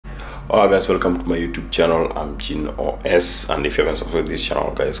Alright guys, welcome to my YouTube channel. I'm Jin OS, and if you haven't subscribed to this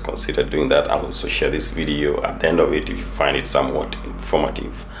channel guys, consider doing that, and also share this video at the end of it if you find it somewhat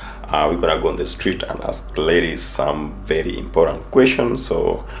informative. We're gonna go on the street and ask ladies some very important questions,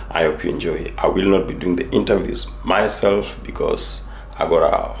 so I hope you enjoy. I will not be doing the interviews myself because I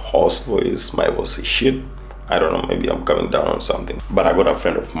got a hoarse voice, my voice is shit. I don't know, maybe I'm coming down on something, but I got a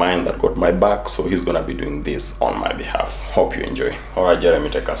friend of mine that got my back, so he's gonna be doing this on my behalf. Hope you enjoy. All right, Jeremy,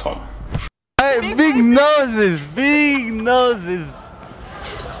 take us home. Hey, big noses, big noses.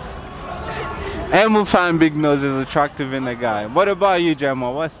 Emma find big noses attractive in a guy. What about you,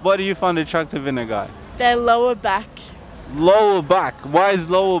 Gemma? What do you find attractive in a guy? Their lower back. Lower back. Why is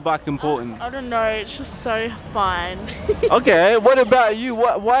lower back important? I don't know, it's just so fine. Okay, what about you?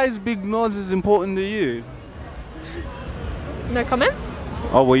 Why is big noses important to you? No comment?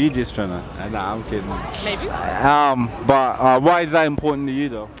 Oh, well, you just trying to... Nah, I'm kidding. Maybe. But why is that important to you,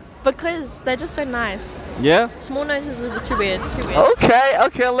 though? Because they're just so nice. Yeah? Small noses are too weird,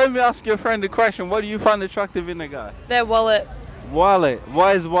 Okay, let me ask your friend a question. What do you find attractive in a guy? Their wallet. Wallet.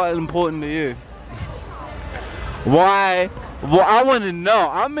 Why is wallet important to you? Why? Well, I want to know.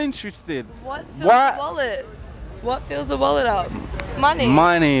 I'm interested. What fills a wallet? What fills a wallet up? Money.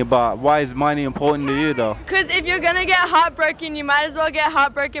 Money, but why is money important to you though? Because if you're gonna get heartbroken, you might as well get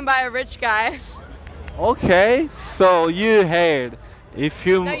heartbroken by a rich guy. Okay, so you heard if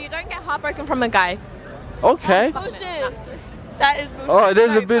you... No, you don't get heartbroken from a guy. Okay. That's bullshit. That is bullshit. Oh,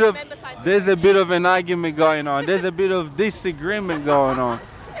 there's a bit of an argument going on. There's a bit of disagreement going on.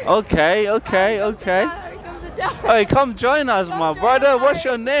 Okay. Hey, come join us, my brother. What's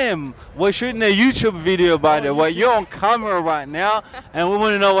your name? We're shooting a YouTube video, by the way. You're on camera right now, and we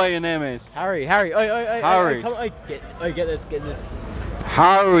want to know what your name is. Harry. Harry. Come, get this.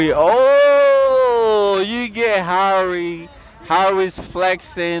 Harry. Oh, you get Harry. Harry's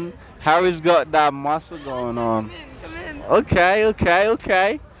flexing. Harry's got that muscle going on. Come in.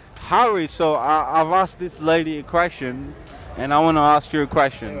 Okay. Harry, so I've asked this lady a question, and I want to ask you a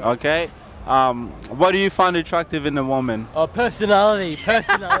question, okay? What do you find attractive in a woman? Oh, personality.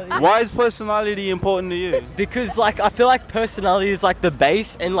 Why is personality important to you? Because like I feel like personality is like the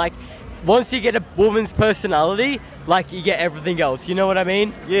base, and like once you get a woman's personality, like you get everything else. You know what I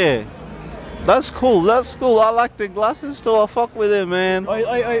mean? Yeah. That's cool. I like the glasses too. I fuck with it, man.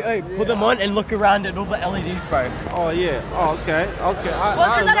 Oi. Put them on and look around at all the LEDs, bro. Oh yeah. Oh, okay.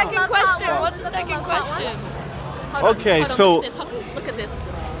 What's the second question? Okay, so Look at this.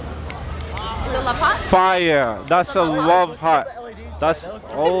 Is it love heart? fire. That's a love heart. That's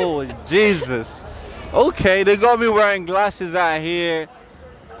oh Jesus. Okay, they got me wearing glasses out here,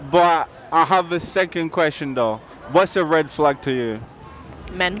 but I have a second question though. What's a red flag to you?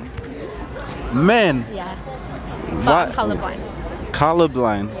 Men. Men. Yeah. What? But I'm colorblind.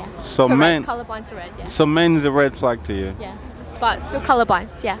 Colorblind. Yeah. So to men. Red, colorblind to red. Yeah. So men's a red flag to you. Yeah. But still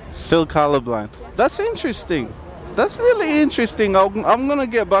colorblind. Yeah. Still colorblind. That's interesting. That's really interesting. I'm gonna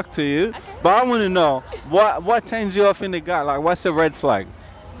get back to you, but I want to know what turns you off in the guy. Like, what's a red flag?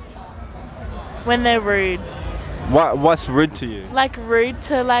 When they're rude. What's rude to you? Like rude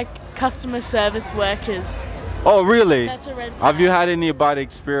to like customer service workers. Oh, really? That's a red flag. Have you had any bad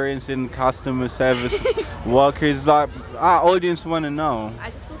experience in customer service workers? Like, our audience want to know. I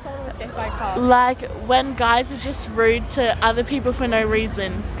just saw someone was hit by a car. Like when guys are just rude to other people for no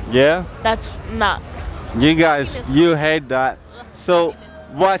reason. Yeah? That's not. You guys, you hate that. So,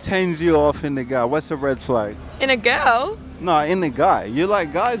 what turns you off in the guy? What's a red flag? In a girl? No, in the guy. You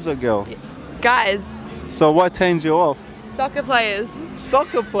like guys or girls? Guys. So, what turns you off? Soccer players.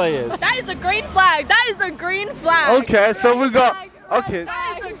 Soccer players. That is a green flag. That is a green flag. Okay, so we got okay.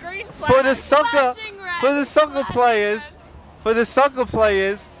 That is a green flag. For the soccer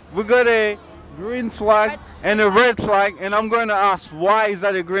players, we got a green flag and a red flag, and I'm going to ask, why is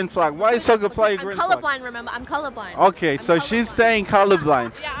that a green flag? Why is soccer player green flag? I'm colorblind, remember? I'm colorblind. Okay, so she's staying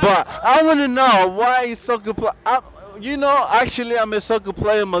colorblind. But I want to know why is soccer player. You know, actually, I'm a soccer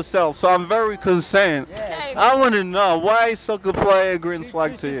player myself, so I'm very concerned. Okay. I want to know why is soccer player green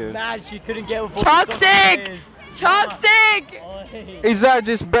flag to you? Mad she couldn't get with Toxic! Toxic! Is that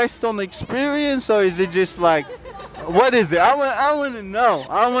just based on experience, or is it just like, what is it? I want to know.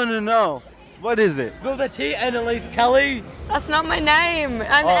 I want to know. What is it? Spill the tea, Annalise Kelly. That's not my name.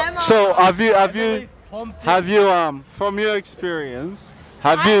 I'm Emma. So have you from your experience,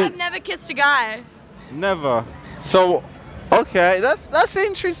 I've never kissed a guy. Never. So okay, that's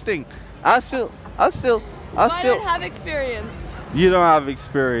interesting. I still I don't have experience. You don't have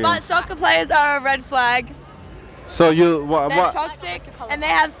experience. But soccer players are a red flag. So you They're toxic and they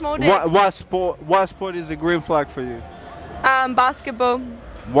have small dicks. What sport is a green flag for you? Basketball.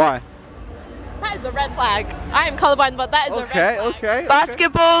 Why? That is a red flag. I am colorblind, but that is a red flag. Okay.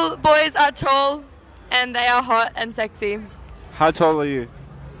 Basketball boys are tall, and they are hot and sexy. How tall are you?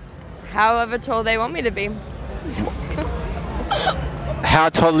 However tall they want me to be. How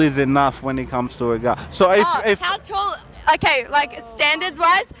tall is enough when it comes to a guy? So if How tall? Okay, like standards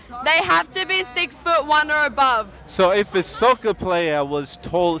wise, they have to be 6'1" or above. so if a soccer player was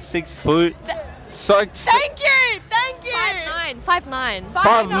tall 6 foot, Thank you. 5'9".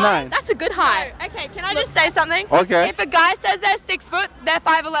 5'9". That's a good height. Okay, can I just say something? Okay. If a guy says they're 6 foot, they're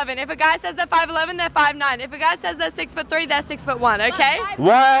 5'11". If a guy says they're 5'11", they're 5'9". If a guy says they're 6'3", they're 6'1". Okay.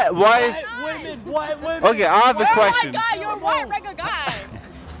 Why is White women. okay? I have a question. You're a white regular guy.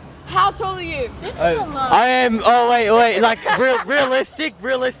 How tall are you? This is a lot. I am. Oh wait. Like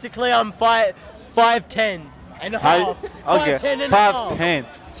realistically, I'm 5'10" and a half. Okay, 5'10" and a half. 5'10".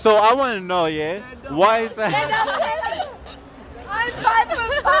 So I want to know, yeah, why is that? I'm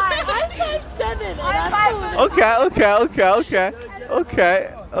 5'5". I'm 5'7".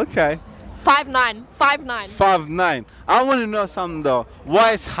 Okay. 5'9". 5'9". I want to know something though.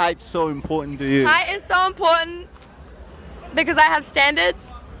 Why is height so important to you? Height is so important because I have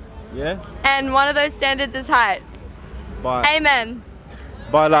standards, Yeah, and one of those standards is height. but Amen.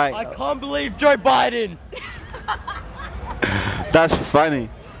 like I can't believe Joe Biden. that's funny.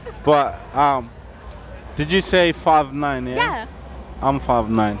 But did you say 5'9"? Yeah. Yeah. I'm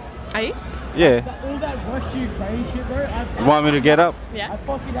 5'9". Are you? Yeah. All that Russia Ukraine shit, bro. Want me to get up? Yeah. I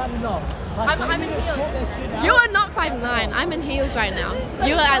fucking had enough. I'm in heels. You are not 5'9". I'm in heels right now.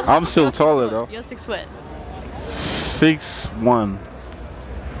 You are. I'm still you're 6 taller, foot. though. You're 6 foot. 6'1".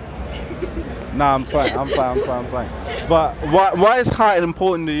 Nah, I'm fine. But why is height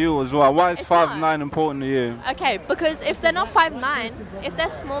important to you as well? Why is It's 5'9" important to you? Okay, because if they're not 5'9", if they're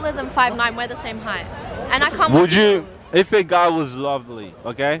smaller than 5'9", we're the same height. And I can't. Would you, if a guy was lovely,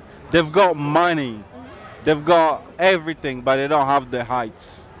 okay? They've got money, they've got everything, but they don't have the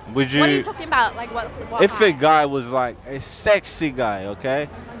heights. Would you? What are you talking about? Like what If a height? guy was like a sexy guy, okay?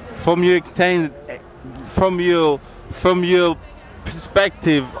 From your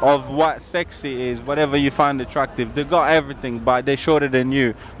perspective of what sexy is, whatever you find attractive, they got everything, but they're shorter than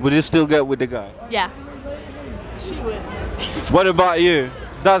you. Would you still get with the guy? Yeah. She would. What about you?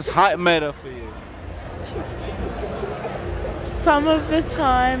 Does height matter for you? Some of the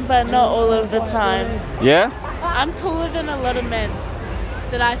time, but not all of the time. Yeah? I'm taller than a lot of men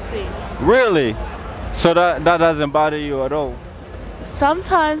that I see. Really? So that doesn't bother you at all?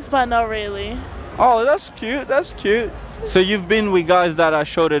 Sometimes, but not really. Oh, that's cute. That's cute. So you've been with guys that are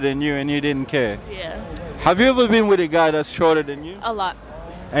shorter than you and you didn't care? Yeah. Have you ever been with a guy that's shorter than you A lot.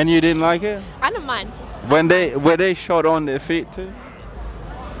 and you didn't like it? I don't mind. Were they short on their feet too?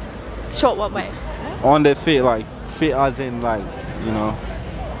 Short what way? On their feet, like feet as in like, you know.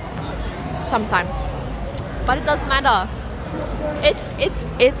 Sometimes. But it doesn't matter.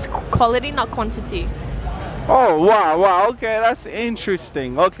 It's quality, not quantity. Oh wow, okay, that's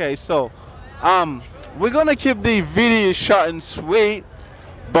interesting. Okay, so we're gonna keep the video short and sweet,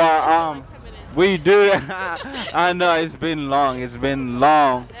 but we do I know it's been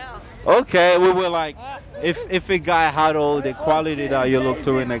long. Okay, we were like, if a guy had all the quality that you look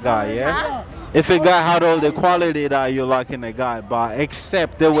to in a guy, yeah? If a guy had all the quality that you like in a guy, but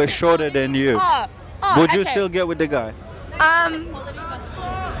except they were shorter than you, would you okay. still get with the guy?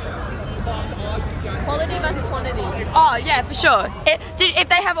 Quality versus quantity. Oh yeah, for sure. If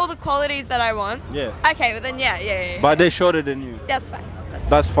they have all the qualities that I want. Yeah. Okay, well then yeah. But they're shorter than you. That's fine.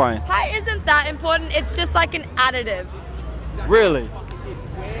 That's fine. Height isn't that important. It's just like an additive. Really?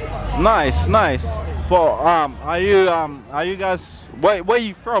 Nice. But are you guys where are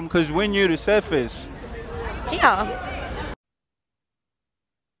you from? Cause we're new to Surface. Yeah.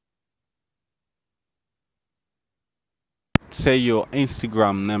 Say your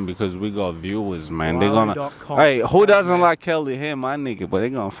Instagram name because we got viewers, man. They're gonna. Hey, who doesn't like Kelly here, my nigga? But they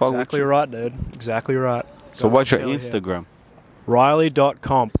gonna fuck Exactly with you. right, dude. Exactly right. So what's your Kelly Instagram?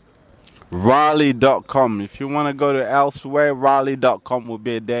 Riley.comp. Riley.com. If you want to go to elsewhere, Riley.com will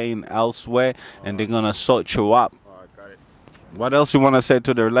be a day in elsewhere, and they're gonna sort you up. Alright, got it. What else you want to say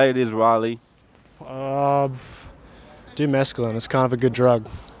to the ladies, Riley? Do mescaline. It's kind of a good drug.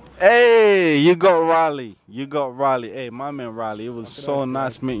 Hey, you got Riley. Hey, my man Riley. It was so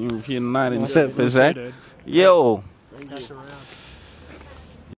nice meeting you here tonight in Surface, eh? Yo.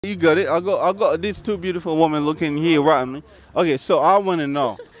 You got it. I got these two beautiful women looking here right at me. Okay, so I want to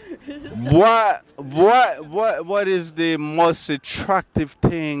know what is the most attractive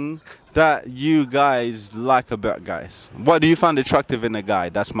thing that you guys like about guys? What do you find attractive in a guy?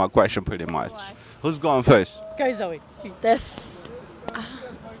 That's my question pretty much. Who's going first? Go Zoe.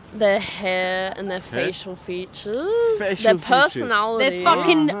 Their hair and their facial features. Facial their features. personality. Their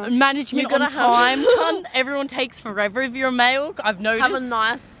fucking management You on gotta time. Everyone takes forever if you're a male. I've noticed. Have a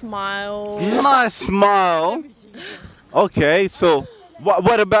nice smile. Nice smile. Okay, so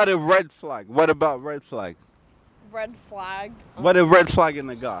what about a red flag? What about red flag? Red flag. What a red flag in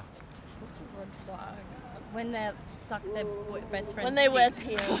a guy? What's a red flag? When they suck their best friend's When they wear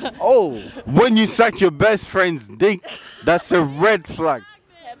dick. tears. Oh, when you suck your best friend's dick, that's a red flag.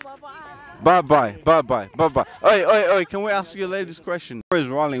 Bye bye, bye bye, bye bye. Oi, can we ask you a ladies' question? Where's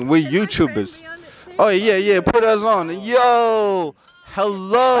rolling? We're YouTubers. Oh yeah, put us on. Yo,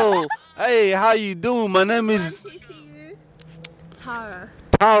 hello. Hey, how you doing? My name is Tara.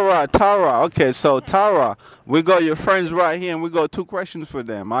 Tara. Okay, so Tara, we got your friends right here, and we got 2 questions for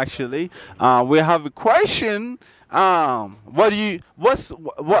them. Actually, we have a question. What do you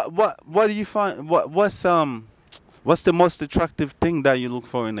find? What's the most attractive thing that you look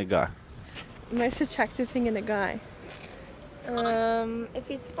for in a guy? Most attractive thing in a guy?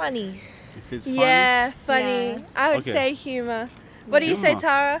 If it's funny. If it's funny? Yeah, funny. Yeah. I would Okay. say humor. What do you say, Humor.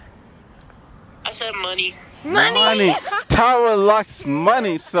 Tara? I said money. Money. Tara likes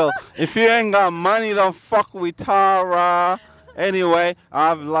money, so if you ain't got money, don't fuck with Tara. Anyway, I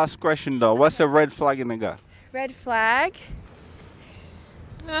have the last question though. What's a red flag in a guy? Red flag.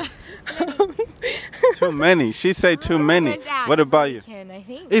 Too many. She say too many. Goes out What about you? weekend, I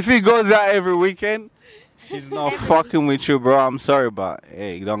think. If he goes out every weekend, she's not fucking with you, bro. I'm sorry, but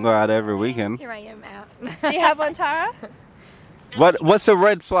hey, you don't go out every weekend. Here I am out. Do you have one, Tara? What's a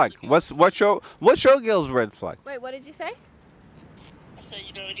red flag? What's your girl's red flag? Wait, what did you say? I said,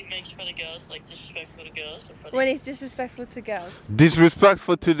 you know what he makes for the girls, like disrespectful to girls. In front When of he's disrespectful to girls.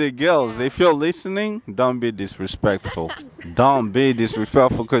 Disrespectful to the girls. If you're listening, don't be disrespectful. Don't be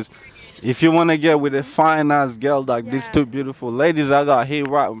disrespectful, because if you want to get with a fine ass girl like these 2 beautiful ladies I got here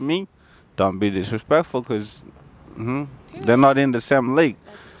right with me, don't be disrespectful, because they're not in the same league.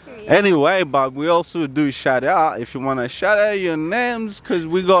 Anyway, but we also do shout out. If you want to shout out your names, because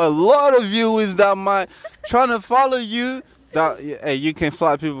we got a lot of viewers that might trying to follow you. That hey, you can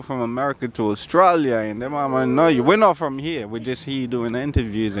fly people from America to Australia, and they might know you. We're not from here. We're just here doing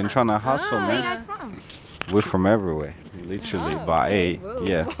interviews and trying to hustle, Where are you man. guys from? We're from everywhere, literally. But hey,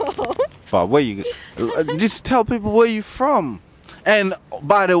 yeah. But where you? Just tell people where you from. And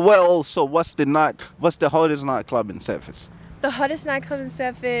by the way, also, what's the hottest nightclub in Surfers? The hottest nightclub in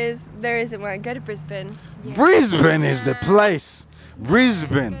Surfers, there isn't one. Go to Brisbane. Brisbane is the place.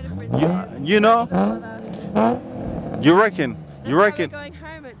 Brisbane. You know? You reckon? That's why we're going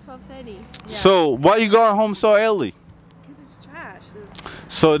home at 12:30. So why you going home so early? Because it's trash.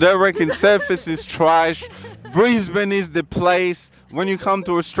 So they reckon Surfers is trash. Brisbane is the place. When you come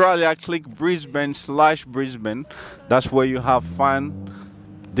to Australia, click Brisbane/Brisbane. That's where you have fun.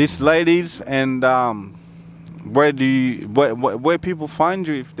 These ladies, and where people find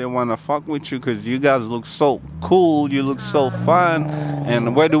you if they wanna fuck with you? Because you guys look so cool, you look so fun.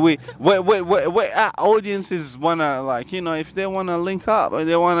 And where our audiences wanna, like, you know, if they wanna link up or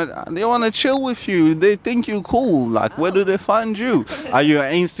they wanna chill with you, they think you cool, like, where do they find you? Are you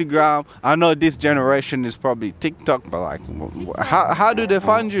on Instagram? I know this generation is probably TikTok, but like, how do they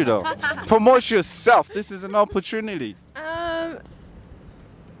find you though? Promote yourself. This is an opportunity.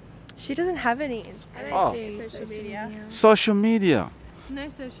 She doesn't have any social media. Social media. No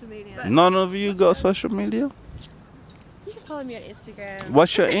social media. None of you got social media? You can follow me on Instagram.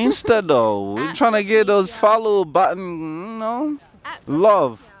 What's your Insta though? We're trying to get those follow button,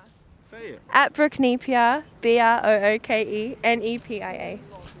 love. Say it. At Brooknepia, BROOKENEPIA.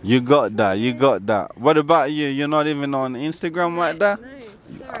 You got that. What about you? You're not even on Instagram like that? No,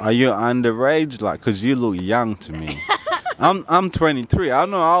 Are you underage? Like, cause you look young to me. I'm 23. I don't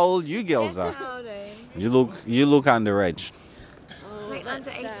know how old you girls are. You look underage. Like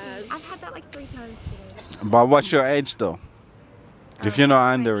under 18. I've had that like 3 times today. But what's your age though? If you're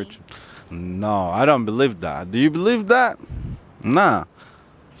not underage. No, I don't believe that. Do you believe that? Nah.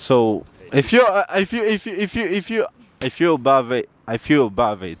 So if you're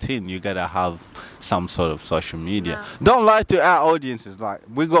above 18, you gotta have some sort of social media. No. Don't lie to our audiences. Like,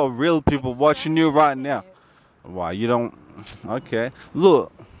 we got real people watching you right now. Why you don't? Okay,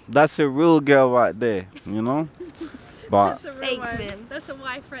 look, that's a real girl right there. You know, but that's a real one. That's a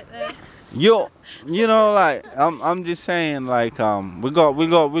wife right there. you know, like I'm just saying, like we got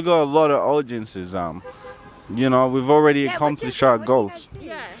a lot of audiences. You know, we've already accomplished our goals.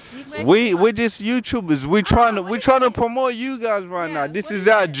 We're just YouTubers. We're trying to promote you guys right now. This is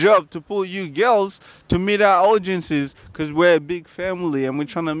our job, to pull you girls to meet our audiences, because we're a big family and we're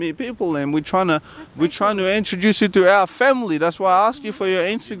trying to meet people, and we're trying to introduce you to our family. That's why I asked you for your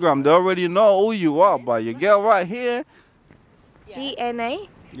Instagram. They already know who you are, but your girl right here. GNA.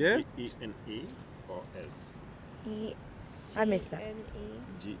 Yeah. E-N-E or S? I missed that.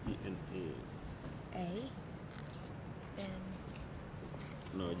 G-E-N-E. A.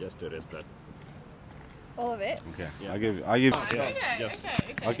 No, just erase that. All of it. Okay. I'll give you.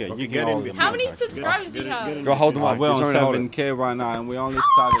 Okay, you get all. How many subscribers do you have? Go hold them up. We're on 7K right now, and we only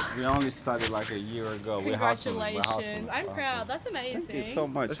started like a year ago. Congratulations. I'm proud. That's amazing. Thank you so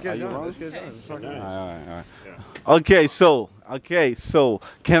much. Let's get it done. Let's get it done. All right. Okay, so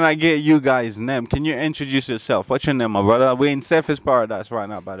can I get you guys' name? Can you introduce yourself? What's your name, my brother? We're in Surface Paradise right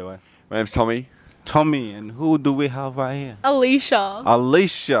now, by the way. My name's Tommy. Tommy, and who do we have right here? Alicia.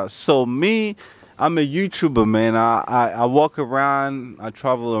 Alicia. So me, I'm a YouTuber, man. I walk around, I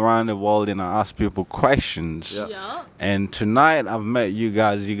travel around the world, and I ask people questions. Yeah. And tonight I've met you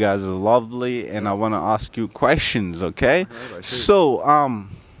guys. You guys are lovely, and I want to ask you questions, okay? So,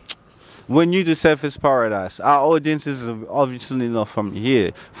 we're new to Surface Paradise. Our audiences are obviously not from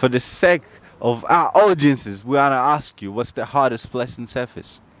here. For the sake of our audiences, we want to ask you, what's the hardest place in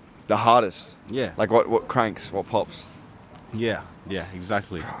Surface? The hardest. Yeah. Like what cranks, what pops. Yeah,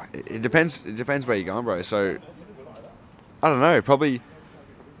 exactly. It depends where you're going, bro. So I don't know, probably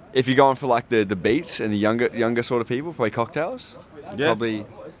if you're going for like the beats and the younger sort of people, probably cocktails. Yeah. Probably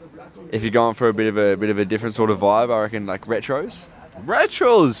if you're going for a bit of a different sort of vibe, I reckon like retros.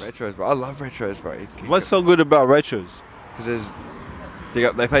 Retros, bro. I love retros, bro. What's so good about retros? Because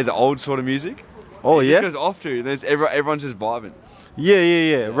they play the old sort of music. Oh, it yeah? just goes off to, and there's everyone's just vibing.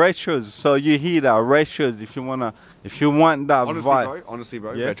 Yeah. Retros. So you hear that retros if you want that vibe. Honestly,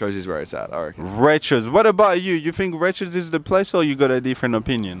 bro, yeah? retros is where it's at, I reckon. Retros. What about you? You think retros is the place, or you got a different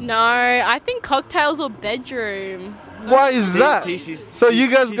opinion? No, I think cocktails or bedroom. Why is that? So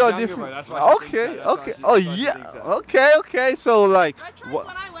you guys got different. Okay. Oh yeah. Okay. So like, When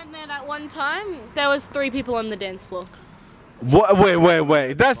I went there that one time, there was 3 people on the dance floor. What?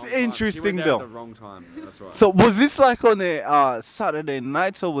 Wait. That's interesting though. The wrong time. That's right. So was this like on a Saturday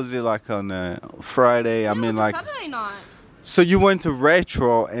night, or was it like on a Friday? It was a Saturday night. So you went to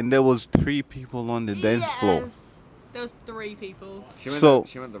retro and there was 3 people on the dance floor. There was 3 people. She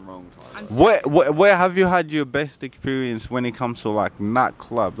went the wrong time. Where have you had your best experience when it comes to like not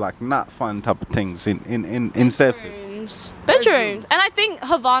club, like not fun type of things in Surface? Bedrooms. And I think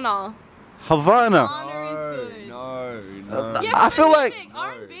Havana. Havana. Havana is good. No. Yeah, I feel like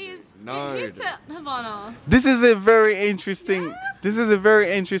R&B is it hits at Havana. this is a very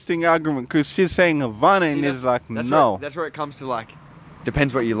interesting argument, because she's saying Havana and it's like no. That's where it comes to like,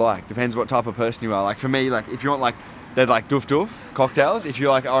 depends what you like, depends what type of person you are. Like for me, like if you want like they're like doof cocktails. If you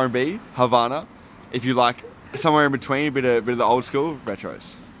like R&B, Havana. If you like somewhere in between, a bit of the old school,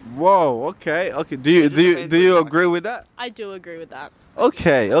 retros. Whoa. Okay. Do you agree with that? I do agree with that.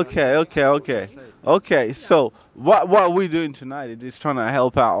 Okay. So what are we doing tonight is just trying to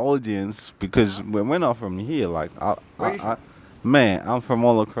help our audience, because we're not from here. Like, man, I'm from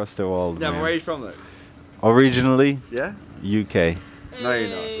all across the world. Yeah, man. where are you from though? Originally, Yeah. UK. No, you're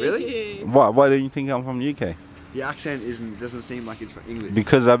not. Really? Why do you think I'm from UK? Your accent doesn't seem like it's from English.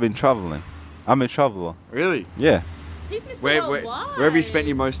 Because I've been traveling. I'm a traveler. Really? Yeah. He's Mr. Where Worldwide. have you spent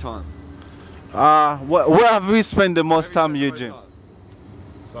your most time? Where have we spent the most time, Eugene?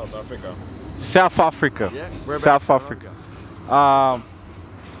 South Africa. South Africa. Yeah. Whereabouts? South Africa. Yeah.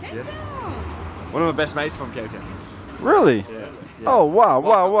 One of my best mates from Cape Town. Really? Yeah. Oh wow.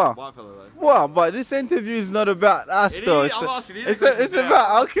 White fellow though. Wow, but this interview is not about us though. It's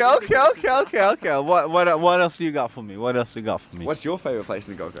about okay. What else do you got for me? What's your favorite place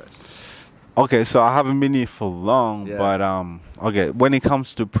in the Gold Coast? Okay, so I haven't been here for long, Yeah. but okay, when it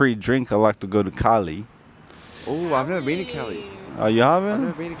comes to pre-drink, I like to go to Cali. Oh, I've never been to Cali. Oh, you I've haven't?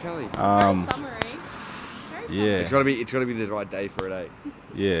 never been to Cali. Very summery. Yeah. It's gotta be the right day for it, eh?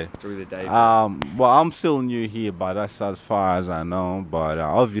 Yeah. It's gotta be the day. Well, I'm still new here, but that's as far as I know. But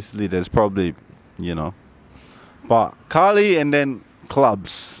obviously, there's probably, but Cali and then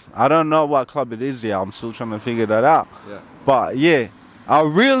clubs. I don't know what club it is yet. I'm still trying to figure that out. Yeah. But yeah, I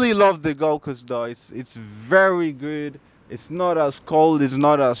really love the Gold Coast though. It's very good. It's not as cold. It's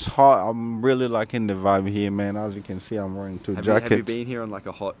not as hot. I'm really liking the vibe here, man. As you can see, I'm wearing 2 jackets. Have you been here on like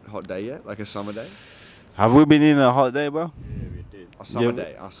a hot day yet? Like a summer day? Have we been in a hot day, bro? Yeah, we did. A summer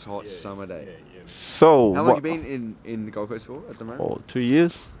day. A hot summer day. So How long have you been in the Gold Coast for at the moment? 2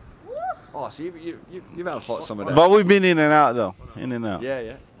 years. Oh, so you've had a hot summer day. But we've been in and out though. In and out.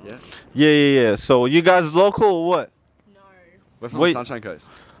 Yeah. Yeah. So you guys local or what? We're from the Sunshine Coast.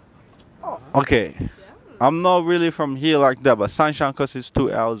 Okay. I'm not really from here like that, but Sunshine Coast is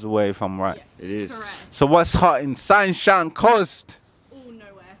 2 hours away if I'm right. It is. Correct. So what's hot in Sunshine Coast? Oh,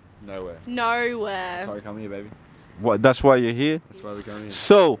 Nowhere. Nowhere. That's why we come here, baby. What? That's why you're here? That's why we come here.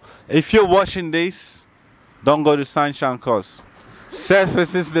 So, if you're watching this, don't go to Sunshine Coast.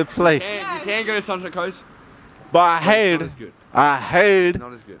 Surface is the place. You can go to Sunshine Coast. But I It's not heard, as good.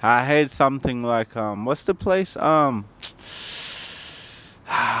 Not as good. I heard something like, what's the place?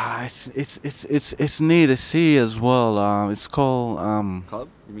 It's near the sea as well. It's called, Club?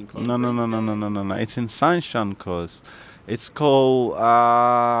 You mean club? No. It's in Sunshine Coast. It's called,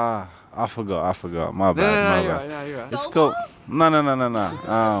 I forgot. My bad. You're right. It's called, no.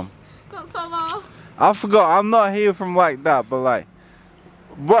 Not summer. I forgot. I'm not here from like that, but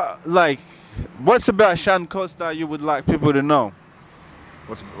what's about Sunshine Coast that you would like people to know?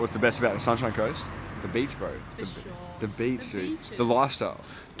 What's the best about the Sunshine Coast? The beach, bro. The beach, dude. The lifestyle.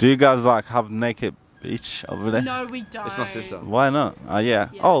 Do you guys have naked beach over there? No, we don't. It's my sister. Why not? Yeah.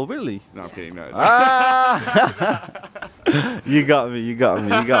 Oh, really? No, I'm kidding. No. You got me.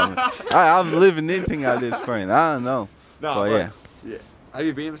 I'm living anything at this point. I don't know. No, but bro. Yeah. Have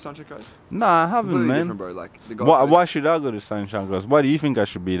you been to the Sunshine Coast? No, I haven't, Completely man. different, bro. Like the Gold Why should I go to Sunshine Coast? Why do you think I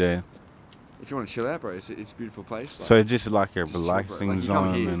should be there? If you want to chill out, bro, it's a beautiful place. So it's just like a just chill, relaxing bro. Like, you come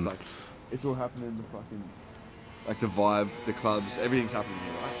zone. here, And it's all happening. The fucking, like the vibe, the clubs, everything's happening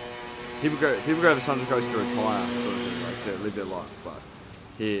here, right? People go to the Sunshine Coast to retire, sort of thing, like to live their life. But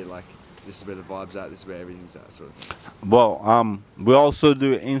here, like, this is where the vibe's at. This is where everything's at, sort of thing. well, we also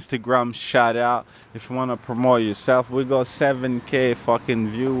do Instagram shout out. If you want to promote yourself, we got 7K fucking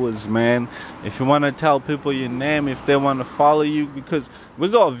viewers, man. If you want to tell people your name, if they want to follow you, because we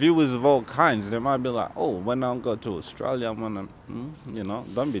got viewers of all kinds. They might be like, oh, when I go to Australia, I'm gonna,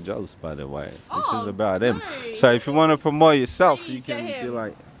 don't be jealous, by the way. This is about them. So if you want to promote yourself, you can be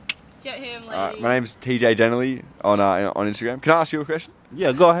like, get him, ladies. My name's TJ Denley on Instagram. Can I ask you a question?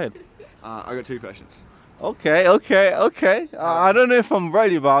 Yeah, go ahead. I got 2 questions. Okay. I don't know if I'm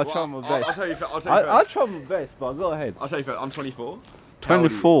ready, but I'll try my best. I'll tell you first. I'll try my best, but go ahead. I'll tell you first. I'm 24.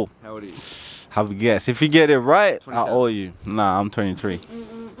 24. How old are you? Have a guess. If you get it right, 27. I owe you. Nah, I'm 23.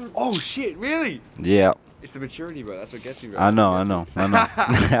 Oh shit! Really? Yeah. It's the maturity, bro. That's what gets me, bro. I know.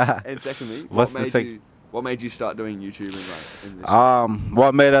 And secondly, What's the second? What made you start doing YouTube and like? In this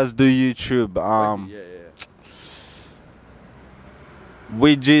What made us do YouTube? yeah.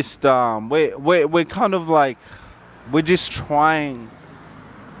 We just we kind of like we're just trying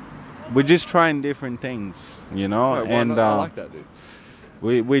different things, you know. No, and I like that, dude.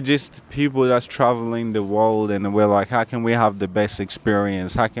 we're just people that's traveling the world, and we're like, how can we have the best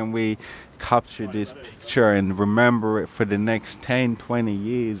experience? How can we capture this picture and remember it for the next 10, 20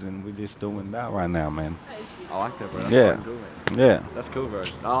 years? And we're just doing that right now, man. I like that, bro. That's Yeah. fucking cool, man. Yeah. That's cool, bro.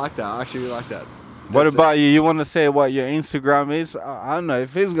 I like that. I actually really like that. What about you? You want to say what your Instagram is? I don't know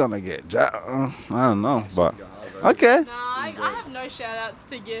if it's gonna get. I don't know, but okay. Nah, I have no shout outs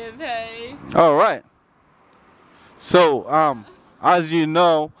to give, hey. All right. So, as you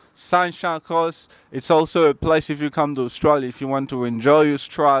know, Sunshine Coast, it's also a place if you come to Australia, if you want to enjoy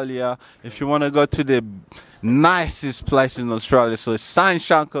Australia, if you want to go to the nicest place in Australia. So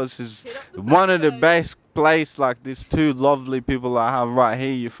Sunshine Coast is one of the best place. Like these 2 lovely people I have right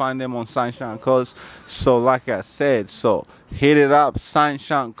here, you find them on Sunshine Coast. So like I said, so hit it up,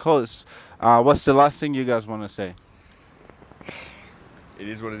 Sunshine Coast. What's the last thing you guys want to say? It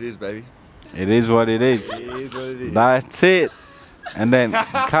is what it is, baby. It is what it is. It is what it is. That's it. And then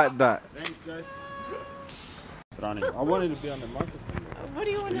cut that. Thanks, guys. I wanted to be on the microphone. What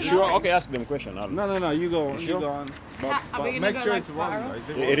do you want to know? Sure, okay, ask them a question. No, you go on. Sure? You go on. But we gonna make go, sure like, it's rolling. viral?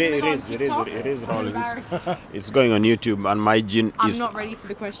 Though. It is rolling. It's going on YouTube, and my gin I'm is. not ready for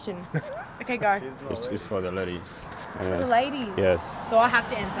the question. Okay, go. It's for the ladies. For the ladies. Yes. So I have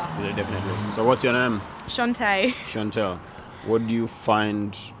to answer. Yeah, definitely. So what's your name? Shantae. Chantel. What do you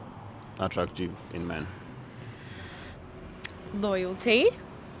find attractive in men? Loyalty.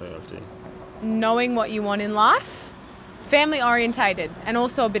 Loyalty. Knowing what you want in life. Family orientated. And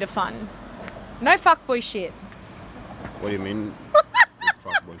also a bit of fun. No fuckboy shit. What do you mean?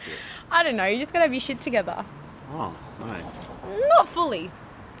 Fuck bullshit. I don't know. You just gotta have your shit together. Oh, nice. Not fully.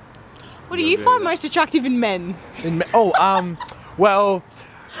 What do you find most attractive in men? Well,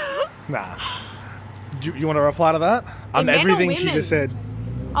 nah. Do you want to reply to that? In men or Everything she women? just said.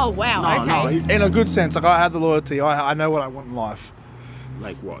 Oh, wow. Okay. In a good sense. Like, I have the loyalty. I know what I want in life.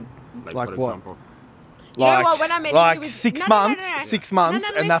 Like what? Like for what? example. You know what? When I met him, like he was 6 no, months, no. 6 months,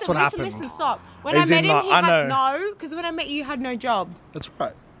 No, and that's what happened. Listen, stop. When As I met in, him, like, he I had know. no, because when I met you, you had no job. That's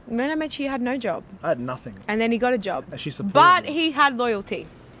right. When I met you, you had no job. I had nothing. And then he got a job. And she supported But me. he had loyalty.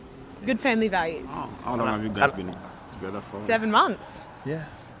 Good family values. How long have you guys been together for? 7 months. Yeah.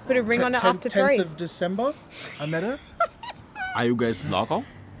 Put a ring on it after 10th 3. of December, I met her. Are you guys local?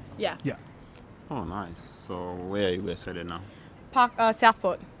 Yeah. Yeah. Oh, nice. So where are you guys headed now? Park,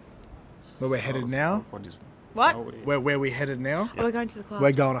 Southport. Where we're headed now? What is? What? Where we headed now? Oh, we're going to the club.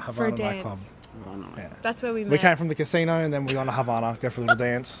 We're going to for a Havana nightclub. dance. Yeah. That's where we met. We came from the casino and then we're going to Havana, go for a little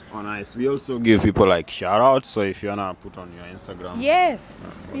dance. Oh, nice. We also give people like shout outs. So if you wanna put on your Instagram. Yes,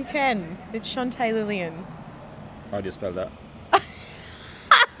 you can. It's Shantae Lillian. How do you spell that?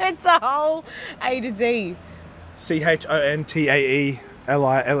 It's a whole A to Z. CHONTAELILLIAN?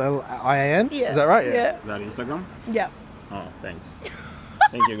 Yeah. Is that right? Yeah. Is that Instagram? Yeah. Oh, thanks.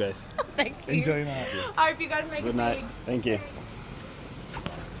 Thank you guys. Thank you. Enjoy your night. I hope you guys make Good it night. big. Thank you.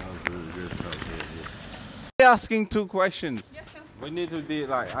 Asking 2 questions. We need to be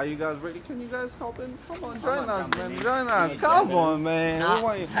like, are you guys ready? Can you guys help in? Come on, join us, man. Join us. Come on, man. We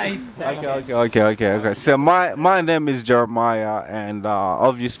want you- Okay. So my name is Jeremiah, and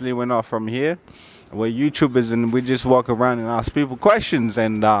obviously we're not from here. We're YouTubers, and we just walk around and ask people questions.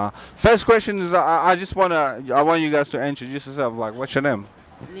 And first question is, I want you guys to introduce yourself. Like, what's your name?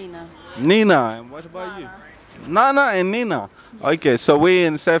 Nina. Nina. And what about you? Nana and Nina. Okay, so we're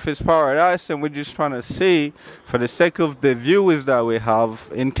in Surface Paradise, and we're just trying to see, for the sake of the viewers that we have,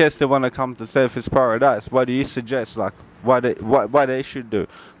 in case they want to come to Surface Paradise, what do you suggest? Like, what they should do?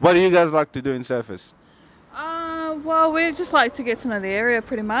 What do you guys like to do in Surface? Well, we just like to get to know the area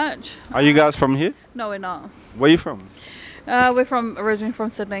pretty much. Are you guys from here? No, we're not. Where are you from? We're originally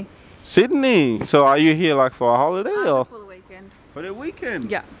from Sydney. Sydney. So are you here like for a holiday or? For the weekend. For the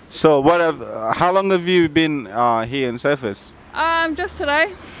weekend? Yeah. So how long have you been here in Surface? Just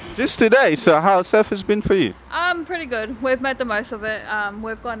today. Just today. So how's Surface been for you? Pretty good. We've made the most of it.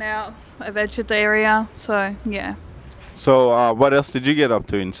 We've gone out, adventured the area, so yeah. So what else did you get up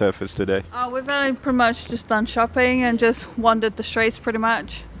to in Surface today? We've only pretty much just done shopping and just wandered the streets pretty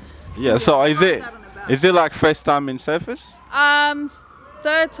much. Yeah, so is it like first time in Surface?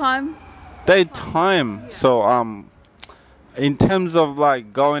 Third time. Third time. So in terms of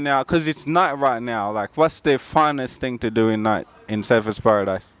like going out, because it's night right now, like what's the finest thing to do in night in Surface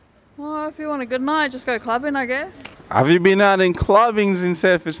Paradise? Well, if you want a good night, just go clubbing, I guess. Have you been out in clubbings in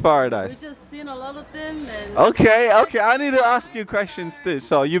Surface Paradise? We've just seen a lot of them. And Okay, I need to ask you questions too.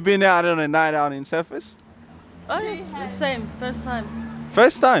 So you've been out on a night out in Surface? Oh, yeah, the same. First time.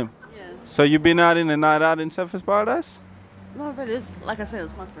 First time? Yeah. So you've been out in a night out in Surface Paradise? No, really. Like I said,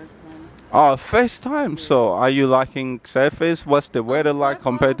 it's my first time. Oh, first time. So are you liking Surface? What's the weather like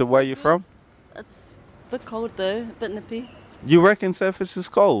compared to where you're from? It's a bit cold though, a bit nippy. You reckon Surface is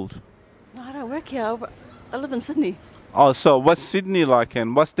cold? No, I don't work here. I live in Sydney. Oh, so what's Sydney like,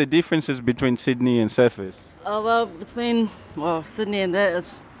 and what's the differences between Sydney and Surface? Oh, well, between Sydney and that,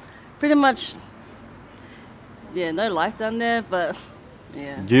 it's pretty much, no life down there, but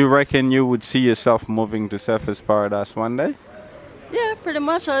yeah. Do you reckon you would see yourself moving to Surface Paradise one day? Yeah, pretty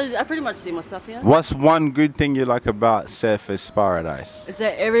much. I pretty much see myself here. What's one good thing you like about Surface Paradise? Is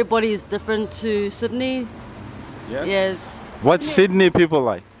that everybody is different to Sydney? Yeah. Yeah. What's Sydney people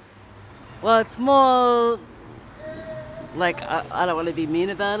like? Well, it's more like, I don't want to be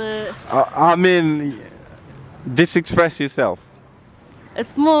mean about it. I mean, just express yourself.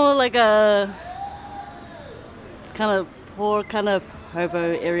 It's more like a kind of poor, kind of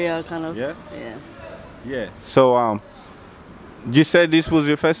hobo area, kind of. Yeah? Yeah. Yeah. So, you said this was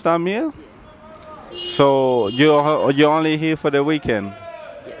your first time here? So, you're only here for the weekend?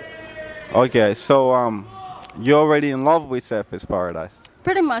 Yes. Okay, so, you're already in love with Surface Paradise?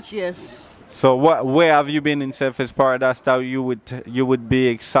 Pretty much, yes. So where have you been in Surface Paradise that you would be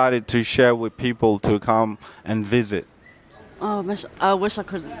excited to share with people to come and visit? Oh, I wish I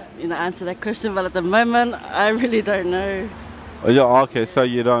could, answer that question, but at the moment, I really don't know. Oh, yeah, okay, so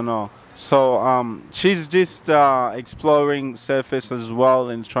you don't know. So she's just exploring Surface as well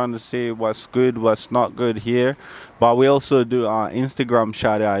and trying to see what's good, what's not good here. But we also do Instagram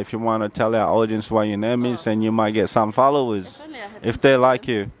shout out if you want to tell our audience what your name is, and you might get some followers if they like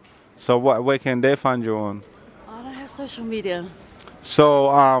you. So where can they find you on? I don't have social media.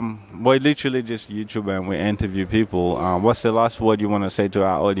 So we're literally just YouTube and we interview people. What's the last word you want to say to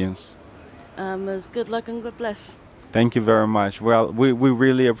our audience? It's good luck and God bless. Thank you very much. Well, we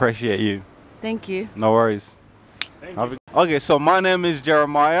really appreciate you. Thank you. No worries. Okay, so my name is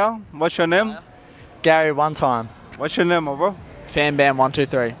Jeremiah. What's your name? Gary, one time. What's your name, bro?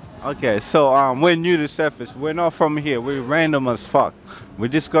 Fanbam123. Okay, so we're new to Surface. We're not from here. We're random as fuck. We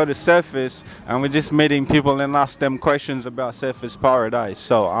just go to Surface and we're just meeting people and ask them questions about Surface Paradise.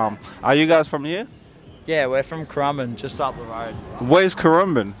 So are you guys from here? Yeah, we're from Currumbin, just up the road. Where's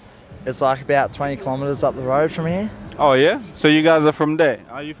Currumbin? It's like about 20 kilometres up the road from here. Oh yeah? So you guys are from there?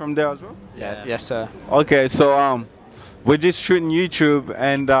 Are you from there as well? Yeah. Yes, sir. Okay, so we're just shooting YouTube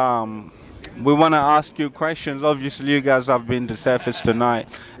and we want to ask you questions. Obviously, you guys have been to Surface tonight.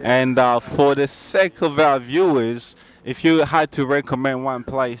 And for the sake of our viewers, if you had to recommend one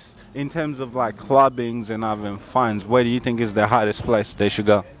place in terms of like clubbings and having fun, where do you think is the hardest place they should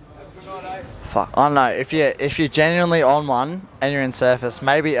go? Fuck, I don't know. If you're genuinely on one and you're in Surface,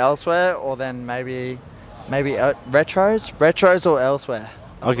 maybe elsewhere, or then maybe retros or elsewhere.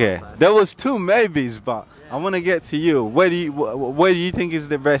 Okay, there was two maybes, but I want to get to you. Where do you think is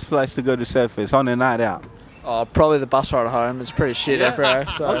the best place to go to Surface on a night out? Oh, probably the bus ride home. It's pretty shit everywhere.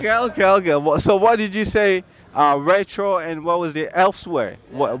 So. Okay. So what did you say? Retro and what was the elsewhere?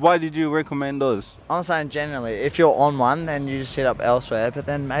 Why did you recommend those? I'm saying generally, if you're on one, then you just hit up elsewhere. But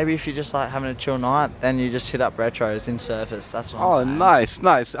then maybe if you're just like having a chill night, then you just hit up retros in Surface. That's what I'm saying.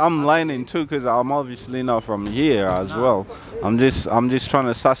 Nice. I'm learning too because I'm obviously not from here as well. I'm just trying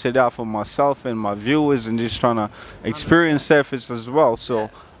to suss it out for myself and my viewers and just trying to experience Surface as well.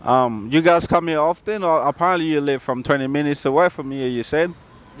 So, you guys come here often, or apparently you live from 20 minutes away from here? You said.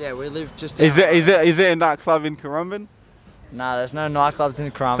 Yeah, we live just. Is there a nightclub in Currumbin? No, there's no nightclubs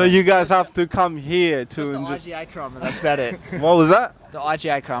in Currumbin. So you guys have to come here to. Just the IGA Currumbin. That's about it. What was that? The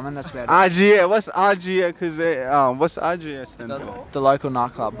IGA Currumbin. That's about it. IGA. What's IGA? Cause what's IGA stand for? The local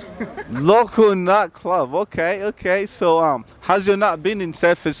nightclub. Local nightclub. Okay. So how's your night been in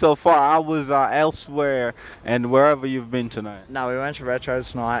Surface so far? I was elsewhere and wherever you've been tonight. No, we went to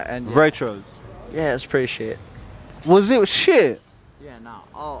retros tonight and. Yeah. Retros. Yeah, it's pretty shit. Was it shit? Yeah, no.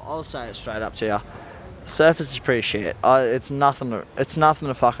 I'll say it straight up to you. Surface is pretty shit. It's nothing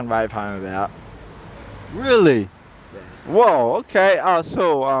to fucking rave home about. Really? Yeah. Whoa. Okay.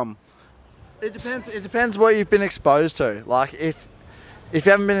 It depends what you've been exposed to. Like if you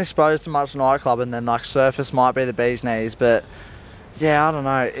haven't been exposed to much nightclubbing, then like Surface might be the bee's knees. But yeah, I don't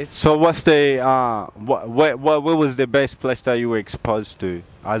know. So what's the what was the best place that you were exposed to,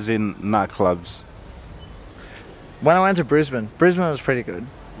 as in nightclubs? When I went to Brisbane was pretty good.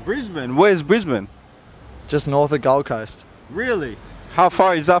 Brisbane? Where's Brisbane? Just north of Gold Coast. Really? How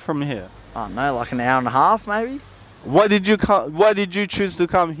far is that from here? I don't know, like an hour and a half maybe. Why did you choose to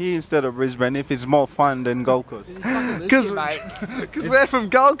come here instead of Brisbane if it's more fun than Gold Coast? Because we're from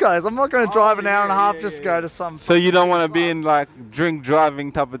Gold Coast. I'm not going to drive an hour and a half just to go to some. So you don't want to be in like drink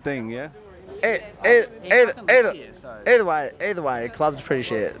driving type of thing, yeah? Either way, club's pretty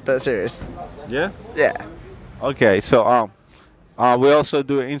shit. But serious. Yeah. Yeah. Okay, so we also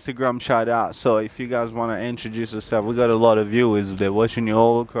do an Instagram shout out. So if you guys want to introduce yourself, we got a lot of viewers. They're watching you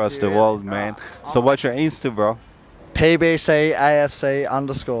all across the world, man. So what's your Insta, bro?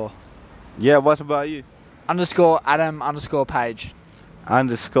 PBCAFC_. Yeah, what about you? _Adam_Page.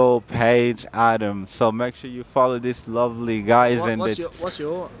 _Page Adam. So make sure you follow this lovely guys. What's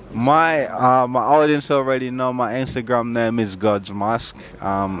your my audience already know my Instagram name is God's Mask.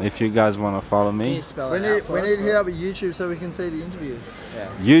 If you guys want to follow me, we need to hit up a YouTube so we can see the interview. Yeah.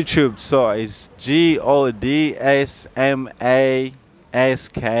 YouTube, so it's GODSMASK_.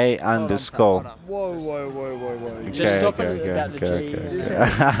 Whoa. Just stop it about the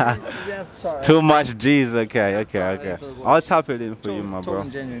G. Too much G's. Okay. I'll type it in for you, my bro.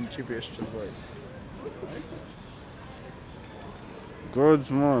 Genuine gibberish to the voice. God's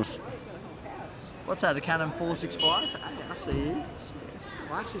Mask. What's that? A Canon 465? Hey, I see you.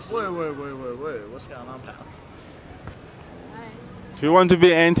 Whoa. What's going on, pal? Do you want to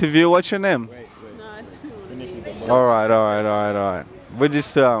be an interview? What's your name? No, All right. We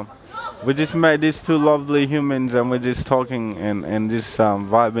just met these two lovely humans and we're just talking and just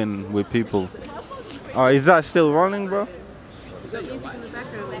vibing with people. Is that still running, bro?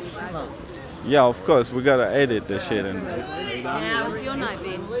 Yeah, of course. We gotta edit the shit. How's your night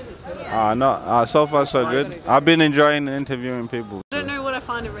been? No. So far so good. I've been enjoying interviewing people. I don't know what I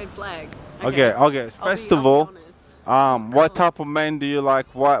find a red flag. Okay. First of all, what type of man do you like?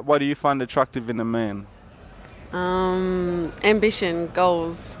 What do you find attractive in a man? Ambition,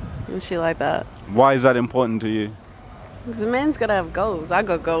 goals, and shit like that. Why is that important to you? Because a man's gotta have goals. I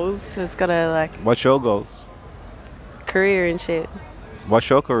got goals, so it's gotta like. What's your goals? Career and shit. What's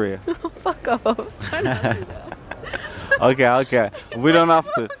your career? Fuck off! Don't ask me that. Okay. We don't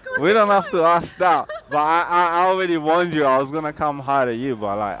have to ask that. But I already warned you I was gonna come hard at you,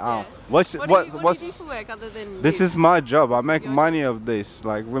 but like, what do you do for work other than this? Is my job. I make money of this.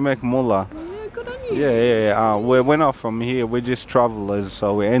 Like, we make moolah. Yeah, good on you. Yeah. We're not from here. We're just travelers.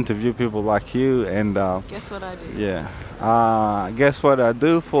 So we interview people like you, and guess what I do? Yeah. Guess what I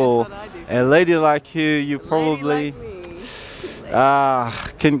do for a lady like you? You probably.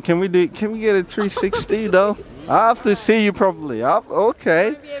 Can we get a 360 though? I have to see you properly.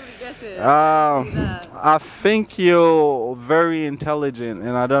 Okay. I think you're very intelligent,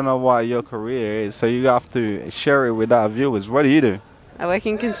 and I don't know what your career is, so you have to share it with our viewers. What do you do? I work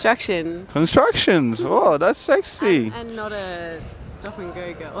in construction. Constructions. Oh, that's sexy. And not a stop and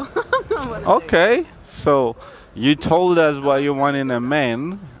go girl. Okay. So you told us what you want in a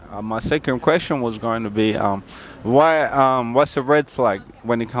man. My second question was going to be, what's a red flag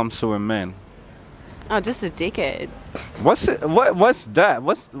when it comes to a man? Oh, just a dickhead. What's that? What's a dickhead?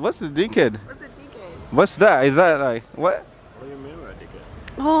 What's a dickhead? What's that? Is that like what? What do you mean by a dickhead?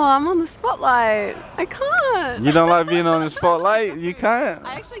 Oh, I'm on the spotlight. I can't. You don't like being on the spotlight? You can't?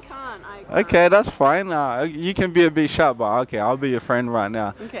 I actually can't. Okay, that's fine. You can be a bit shy, but okay, I'll be your friend right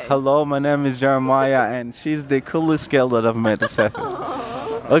now. Okay. Hello, my name is Jeremiah, and she's the coolest girl that I've met this episode.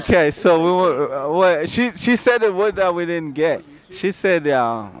 Okay, so she said a word that we didn't get. She said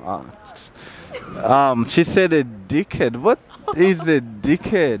she said a dickhead. What is a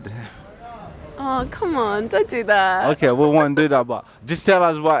dickhead? Oh, come on, don't do that. Okay, we won't do that, but just tell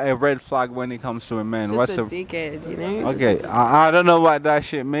us what a red flag when it comes to a man. Just What's a dickhead, you know? Okay, I don't know what that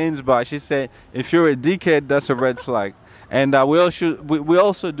shit means, but she said if you're a dickhead, that's a red flag. And we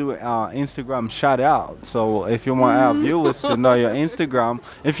also do Instagram shout out. So if you want our viewers to know your Instagram,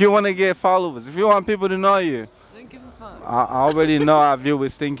 if you want to get followers, if you want people to know you, don't give a fuck. I already know our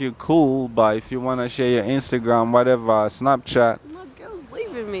viewers think you're cool, but if you want to share your Instagram, whatever, Snapchat. My girl's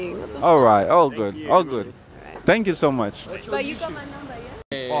leaving me. What the All right, all good, all good. Thank you so much. But you got my number,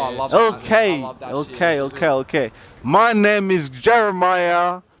 yeah? Oh, I love that. Okay, I love that okay. My name is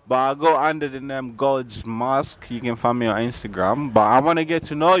Jeremiah, but I go under the name God's Mask. You can find me on Instagram. But I want to get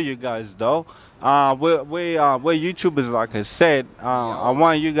to know you guys, though. We're YouTubers, like I said. I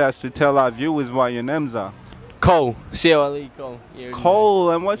want you guys to tell our viewers what your names are. Cole, C-O-L-E, Cole.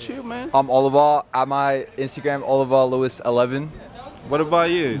 Cole, and what's you, man? I'm Oliver. At my Instagram, Oliver Lewis 11. What about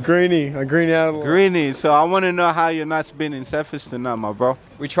you? Greenie. A Greenie out of Greenie. So I want to know how your night's been in Cephas tonight, my bro.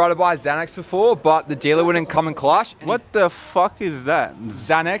 We tried to buy Xanax before, but the dealer wouldn't come and clutch. What the fuck is that?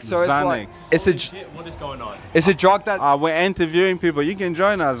 Xanax. So Xanax. It's a. What is going on? It's a drug that. We're interviewing people. You can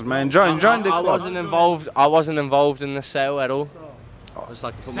join us, man. Join the club. I wasn't involved in the sale at all. Just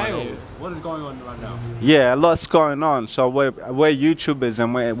like to put Sale. What is going on right now? Yeah, a lot's going on. So we're YouTubers,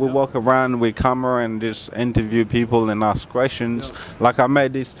 and we walk around with camera and just interview people and ask questions. Like I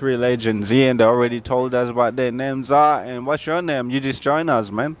met these three legends here, and they already told us what their names are. And what's your name? You just join us,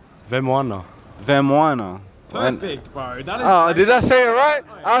 man. Vemoana. Perfect, bro. Did I say it right?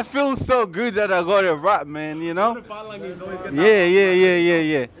 I feel so good that I got it right, man. You know?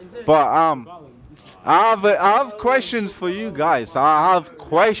 Yeah. But I have questions for you guys. I have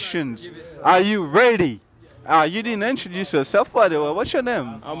questions. Are you ready? You didn't introduce yourself, by the way. What's your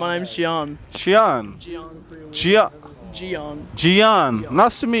name? My name's Gian. Gian.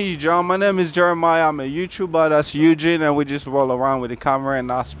 Nice to meet you, John. My name is Jeremiah. I'm a YouTuber. That's Eugene, and we just roll around with the camera and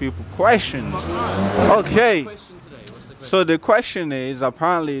ask people questions. Okay. So the question is,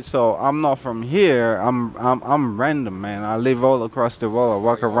 apparently, so I'm not from here. I'm random, man. I live all across the world. I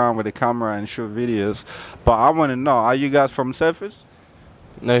walk around with a camera and shoot videos. But I want to know, are you guys from Cephas?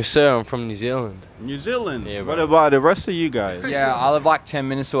 No, sir. I'm from New Zealand. New Zealand? Yeah, what about the rest of you guys? Yeah, I live like 10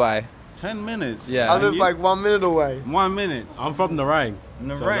 minutes away. 10 minutes? Yeah. I live like 1 minute away. 1 minute? I'm from Narang.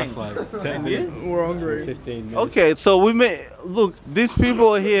 So that's like 10 minutes. We're hungry. 15 minutes. Okay, so we may look. These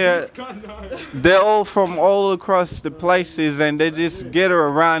people here, they're all from all across the places, and they just get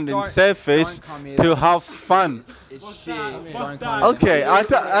around in Cephas to have fun. Okay, I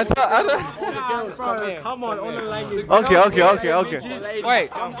thought. Come on, all the language. Okay. Wait,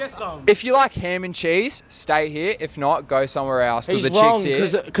 if you like ham and cheese, stay here. If not, go somewhere else. He's the wrong,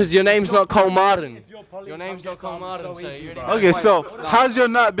 chicks here. because your name's not Cole Martin. Your name's not Cole Martin. Okay, so how's your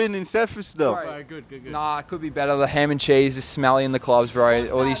night been in Cephas though? Good. Nah, it could be better. The ham and cheese is smelly in the clubs, bro.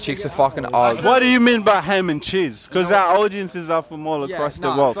 All these chicks are fucking old. What do you mean by ham and cheese? Because our audiences are from all across the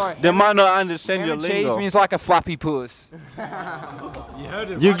world. Sorry. They might not understand your Ham and cheese lingo. means like a flappy puss.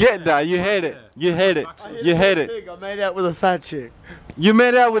 You get that? You hate it. You hit it. You hit it. I made out with a fat chick. You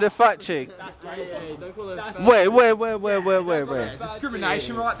made out with a fat chick. Wait.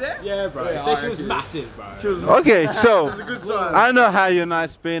 Discrimination right there? Yeah, bro. So she was massive, bro. Okay, so It was a good sign. I know how your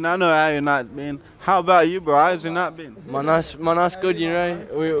night's been. I know how your night been. How about you, bro? How's your night been? My night's good, you know.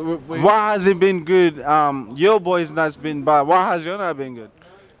 Why has it been good? Your boy's night's been bad. Why has your night been good?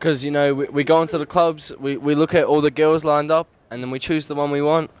 Because, you know, we go into the clubs, we look at all the girls lined up, and then we choose the one we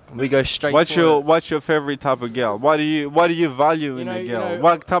want. We go straight What's for your it. What's your favorite type of girl? What do you value in a girl?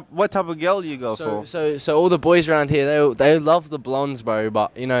 What type of girl do you go for? So all the boys around here, they love the blondes, bro.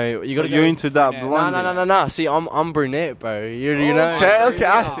 But you know, you got to you're into that blonde. No. See, I'm brunette, bro. You know. Okay.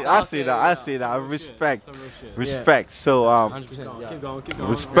 I see that. Respect. So 100%, Keep going.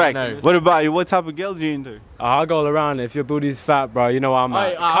 respect. No. What about you? What type of girls you into? I'll go all around. If your booty's fat, bro, you know I'm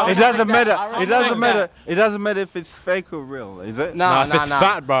at. It doesn't matter. It doesn't matter. It doesn't matter if it's fake or real, is it? No, if it's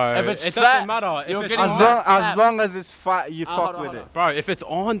fat, bro. If it's it fat, doesn't matter. If it's As long as it's fat, you fuck with it. Bro, if it's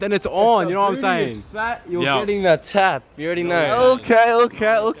on, then it's on. You know what I'm saying? Fat, you're getting the tap. You already know. Okay.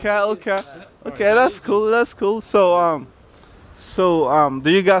 That's cool. So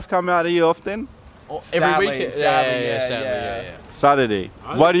do you guys come out here often? Every weekend. Yeah. Saturday.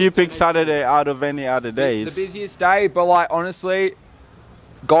 Why do you pick Saturday out of any other days? The busiest day, but like honestly,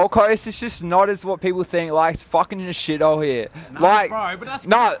 Gold Coast is just not as what people think. Like it's fucking in a shithole here. Bro, but that's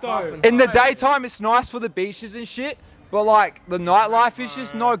good though. In the daytime it's nice for the beaches and shit. But like the nightlife is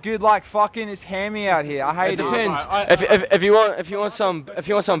just not good. Like fucking, it's hammy out here. I hate it. It depends. If you want some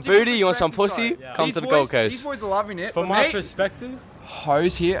booty, you want some pussy, come to the Gold Coast. These boys are loving it. From my perspective,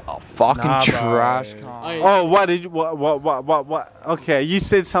 hoes here are fucking trash. Oh, what did you, what? Okay, you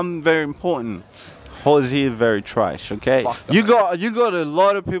said something very important. Hoes here very trash. Okay, you got a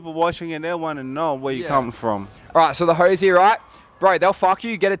lot of people watching and they want to know where you come from. All right, so the hoes here, right? Bro, they'll fuck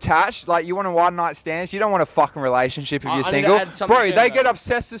you, get attached. Like, you want a one-night stands. You don't want a fucking relationship if you're single. Bro, they get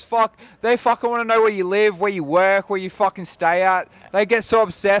obsessed as fuck. They fucking want to know where you live, where you work, where you fucking stay at. They get so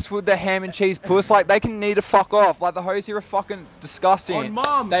obsessed with the ham and cheese puss. Like, they can need to fuck off. Like, the hoes here are fucking disgusting. on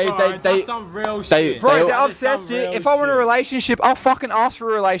mom, that's some real shit. Bro, they're obsessed here. If I want a relationship, I'll fucking ask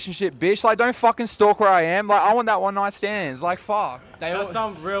for a relationship, bitch. Like, don't fucking stalk where I am. Like, I want that one-night stands. Like, fuck. That's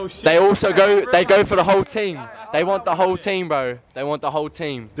some real shit. They also go for the whole team. They want the whole team, bro. They want the whole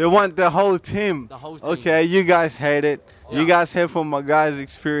team. They want the whole team. The whole team. Okay, you guys hate it. You guys hear from my guys'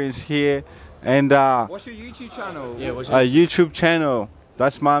 experience here. And what's your YouTube channel? Yeah, what's your YouTube channel?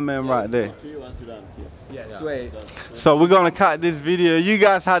 That's my man right there. Yeah, sweet. So we're gonna cut this video. You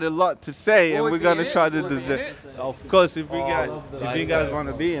guys had a lot to say, and we're gonna try to do it. Of course, if you guys want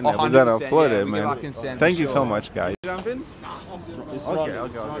to be in there, we're gonna upload it, man. Thank you so much, guys. Jump in? Okay.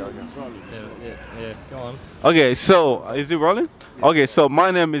 Yeah, go on. Okay, so is it rolling? Okay, so my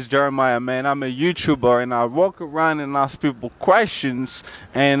name is Jeremiah, man. I'm a YouTuber, and I walk around and ask people questions.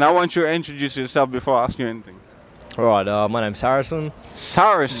 And I want you to introduce yourself before I ask you anything. All right, my name's Harrison.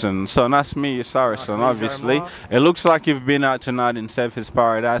 Saracen, so nice to meet you, Saracen, obviously. It looks like you've been out tonight in Surfers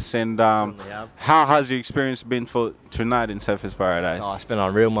Paradise, and how has your experience been for tonight in Surfers Paradise? Oh, it's been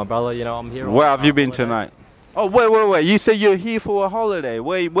unreal, my brother. You know, I'm here. Where have you been tonight? Oh, wait. You said you're here for a holiday.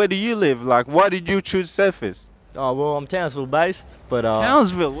 Where do you live? Like, why did you choose Surfers? Oh, well, I'm Townsville based, but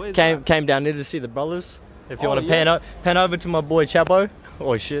Townsville, where's that? Came down here to see the brothers. If you want to pan over to my boy Chapo.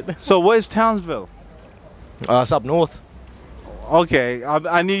 Oh, shit. So where's Townsville? It's up north. Okay,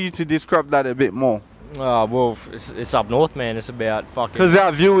 I need you to describe that a bit more. Well, it's up north, man. It's about fucking... Because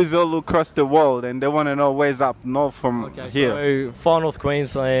our viewers all across the world, and they want to know where's up north from here. So, far north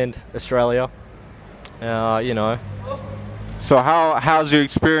Queensland, Australia. You know. So how's your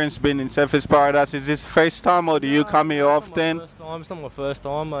experience been in Surfers Paradise? Is this first time, or do you come here often? It's not my first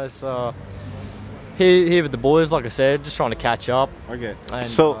time. I was here with the boys, like I said, just trying to catch up. Okay. And,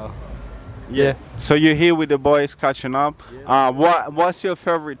 so... Yeah. So you're here with the boys catching up. What's your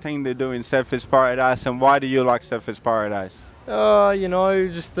favorite thing to do in Surfers Paradise, and why do you like Surfers Paradise? You know,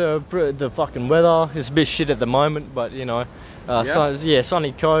 just the fucking weather. It's a bit shit at the moment, but you know,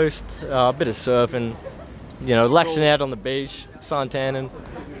 sunny coast, a bit of surfing. You know, relaxing out on the beach, sun tanning.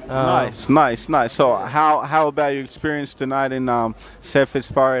 Nice. So how about your experience tonight in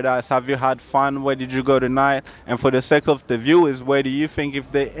Surfers Paradise? Have you had fun? Where did you go tonight? And for the sake of the viewers, where do you think,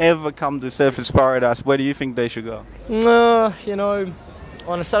 if they ever come to Surfers Paradise, where do you think they should go? You know,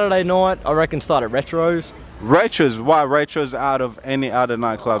 on a Saturday night, I reckon start at Retros. Retros? Why Retros out of any other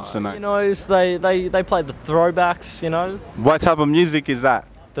nightclubs tonight? You know, they play the throwbacks, you know. What type of music is that?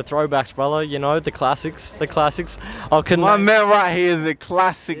 The throwbacks, brother, you know, the classics. My man right here is a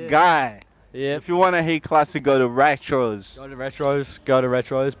classic guy. Yeah. If you want to hit classic, go to Retros. Go to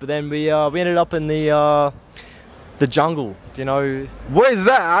Retros. But then we ended up in the jungle. Do you know? Where's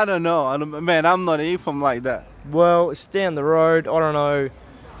that? I don't know. Man, I'm not even from like that. Well, it's down the road. I don't know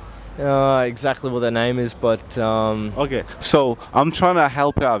exactly what the name is, but okay. So I'm trying to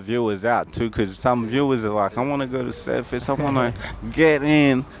help our viewers out too, because some viewers are like, I want to go to Surfers. I want to get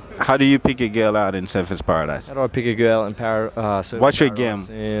in. How do you pick a girl out in Surfers Paradise? How do I pick a girl in Paradise? What's your game?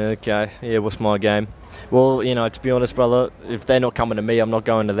 Yeah, okay. Yeah, what's my game? Well, you know, to be honest, brother, if they're not coming to me, I'm not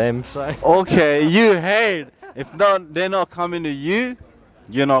going to them. So. Okay, you hate. If not, they're not coming to you,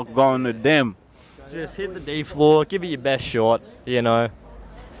 you're not going to them. Just hit the D floor, give it your best shot, you know.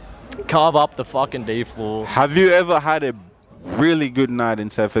 Carve up the fucking D floor. Have you ever had a really good night in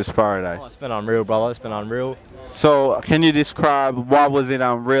Surfers Paradise? Oh, it's been unreal, brother. It's been unreal. So, can you describe what was it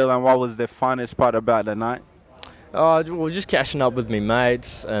unreal and what was the funnest part about the night? Well, just catching up with me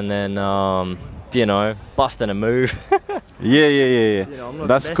mates and then, you know, busting a move. Yeah. You know, I'm not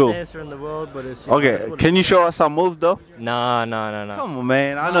That's the best cool. dancer in the world, but it's, okay, can you show us some moves though? No. Come on,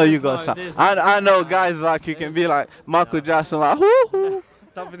 man. I know you got some. I know guys like you can be like Michael Jackson, like whoo.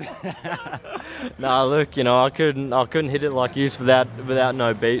 Nah, look, you know, I couldn't hit it like you without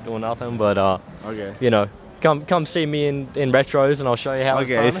no beat or nothing, but okay. You know, come see me in Retros and I'll show you how it's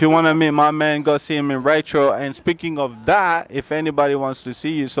done. Okay, if you want to meet my man, go see him in Retro. And speaking of that, if anybody wants to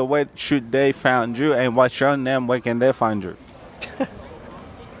see you, so where should they find you and what's your name? Where can they find you?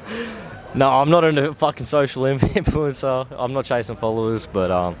 No, I'm not a fucking social influencer. I'm not chasing followers,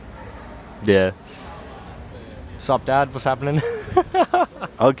 but yeah. Sup, Dad? What's happening?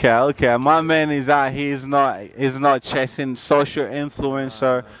 Okay. My man is out. He's not chasing social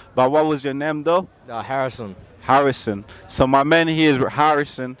influencer. But what was your name though? Harrison. So my man here is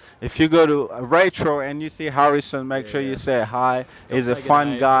Harrison. If you go to Retro and you see Harrison, make sure you say hi. He's a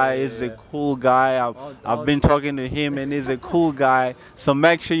fun guy. He's a cool guy. I've been talking to him and he's a cool guy. So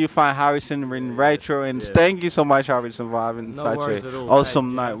make sure you find Harrison in Retro. And thank you so much, Harrison, for having such an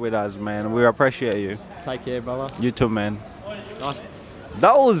awesome night with us, man. We appreciate you. Take care, brother. You too, man. Nice.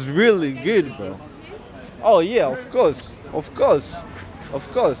 That was really good, bro. Oh yeah, of course.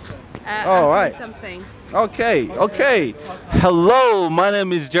 All right. Something. Okay. Hello, my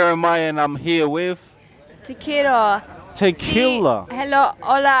name is Jeremiah and I'm here with Tequila. Tequila. Hello,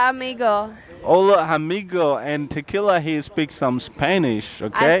 hola amigo. Hola amigo, and Tequila he speaks some Spanish,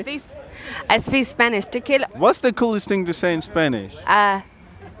 okay? I speak Spanish. Tequila. What's the coolest thing to say in Spanish?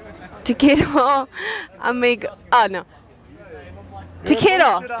 Tequila amigo. Oh no.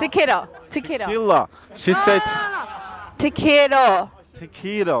 Tequila. Tequila. She said Tequila.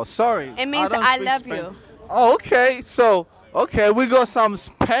 Tequila. Sorry. It means don't I speak love Spanish. you. Oh, okay. So, we got some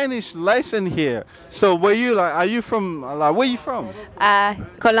Spanish lesson here. So, where are you from? Like, where you from?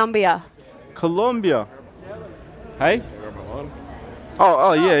 Colombia. Colombia. Hey?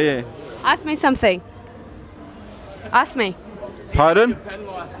 Oh, yeah. Ask me something. Ask me. Pardon?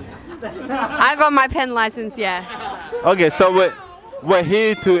 I got my pen license, yeah. Okay, so we're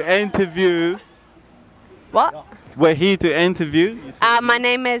here to interview. What? We're here to interview. My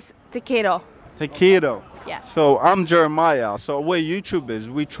name is Tequila. Tequila. Yeah. So I'm Jeremiah. So we're YouTubers.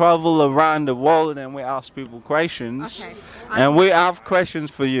 We travel around the world and we ask people questions. Okay. And we have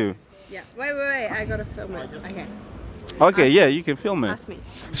questions for you. Yeah. Wait. I gotta film it. Okay. Okay, yeah, you can film it. Ask me.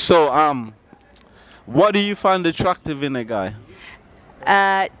 So what do you find attractive in a guy?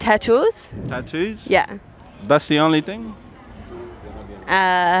 Tattoos. Tattoos? Yeah. That's the only thing?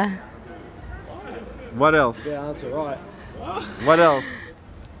 What else? Good answer, right. What else?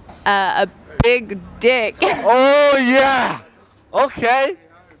 A big dick. Oh yeah. Okay.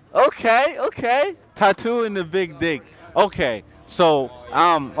 Tattoo and the big dick. Okay. So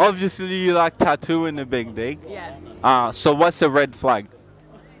obviously you like tattoo and the big dick. Yeah. So what's a red flag?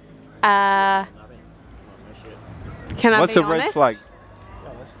 Can I What's be a red honest? flag?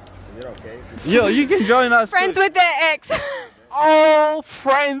 Yo, you can join us. Friends with their ex. Oh,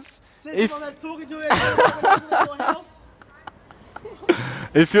 friends. If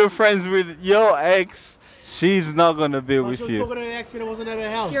you're friends with your ex, she's not gonna be with you. Talking to her ex, but it wasn't at her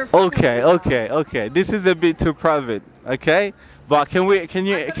house. Okay. This is a bit too private, okay? But can we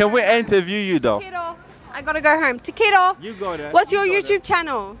interview you though? Tequila. I gotta go home. Tequila. You go there. What's your YouTube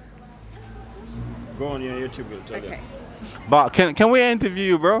channel? Go on your YouTube, we'll tell you. But can we interview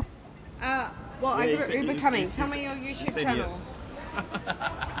you, bro? Well, I got Uber coming. Tell me your YouTube channel. Yes.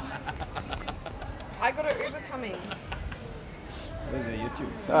 I got an Uber coming. Where's your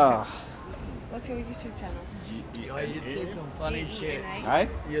YouTube? What's your YouTube channel? You'd see some funny shit.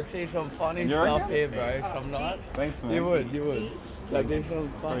 Right? You'd see some funny You stuff reckon? here, bro. Some nights. Thanks, man. You would. Like there's some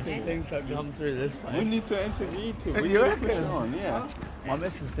fucking things that come through this place. We need to interview you too. We You need to push reckon? on, yeah. My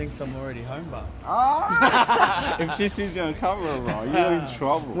missus thinks I'm already home, but. If she sees you on camera, bro, you're in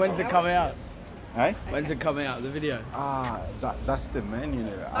trouble. When's it coming out? Hey? When's it coming out, the video? That's the menu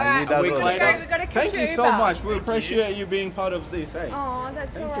there. Alright, need that we one. gotta Thank you so much. We appreciate you being part of this. Hey. Oh,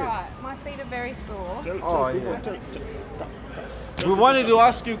 that's Thank you. alright. My feet are very sore. Oh, yeah. We wanted to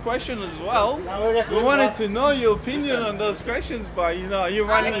ask you questions as well. We wanted to know your opinion on those questions, but you know, you're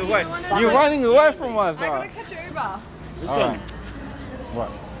running away. You're running away from us. I gotta catch an Uber. Listen. What?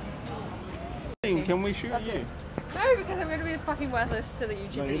 Can we shoot you? No, because I'm gonna be fucking worthless to the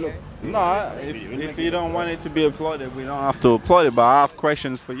YouTube video. No, if you don't want it to be applauded, we don't have to applaud it, but I have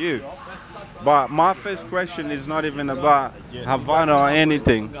questions for you. But my first question is not even about Havana or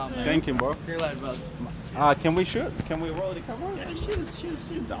anything. Thank you, bro. See you later, bro. Can we shoot? Can we roll the camera? Yeah,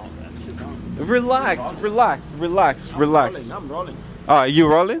 shoot down, man. Shoot down. Relax. I'm rolling. You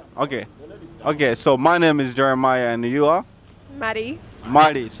rolling? Okay. Okay, so my name is Jeremiah and you are? Maddie.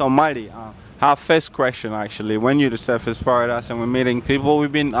 Marty. So Marty, our first question actually, when you're the Surface Paradise and we're meeting people,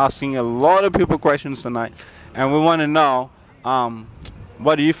 we've been asking a lot of people questions tonight, and we want to know,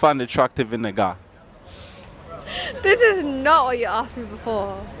 what do you find attractive in a guy? This is not what you asked me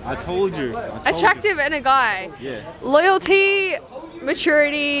before. I told you. Attractive in a guy. Yeah. Loyalty,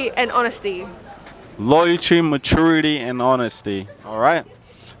 maturity, and honesty. Loyalty, maturity, and honesty. All right.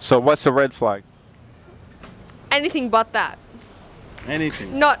 So what's a red flag? Anything but that.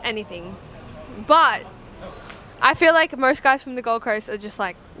 Anything. Not anything. But I feel like most guys from the Gold Coast are just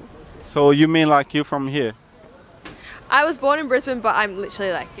like. So you mean like you from here? I was born in Brisbane, but I'm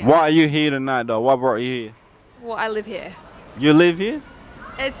literally like. Why are you here tonight though? What brought you here? Well, I live here. You live here?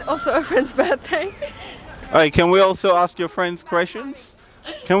 It's also a friend's birthday. Alright, can we also ask your friends questions?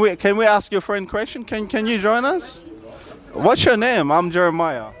 Can we ask your friend question? Can you join us? What's your name? I'm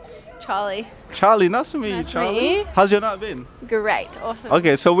Jeremiah. Charlie. Charlie, nice to meet you, Nice to Charlie. meet you. How's your night been? Great. Awesome.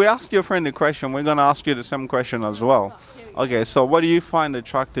 Okay, so we asked your friend a question. We're gonna ask you the same question as well. Okay, so what do you find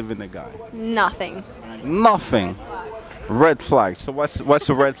attractive in a guy? Nothing. Nothing. Red flag. So what's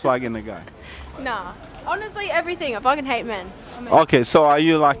a red flag in a guy? Nah. Honestly, everything. I fucking hate men. Okay, so are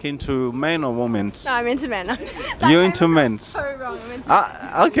you like into men or women? No, I'm into men. You're into men. So wrong. I'm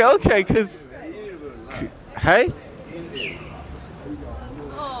into Okay, because hey.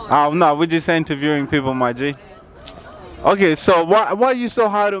 Oh no, we're just interviewing people, my G. Okay, so why are you so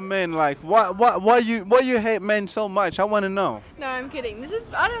hard on men? Like, why you hate men so much? I want to know. No, I'm kidding.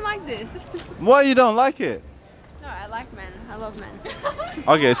 I don't like this. Why you don't like it? No, I like men. I love men.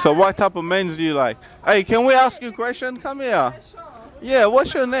 Okay, so what type of men do you like? Hey, can we ask you a question? Come here. Yeah,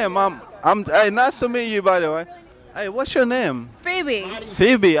 what's your name? Hey, nice to meet you, by the way. Hey, what's your name? Phoebe.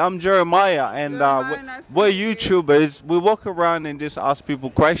 Phoebe, I'm Jeremiah, and we're YouTubers. We walk around and just ask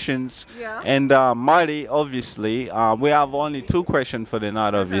people questions. Yeah. And Marty, obviously, we have only 2 questions for the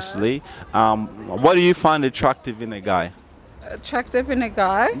night, obviously. What do you find attractive in a guy? Attractive in a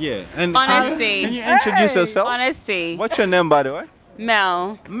guy? Yeah. And Honesty. Can you introduce yourself? Honesty. What's your name, by the way?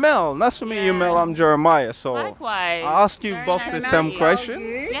 Mel. Mel, nice to meet you, Mel. I'm Jeremiah. So Likewise. I'll ask you Very both nice the to same meet you. question.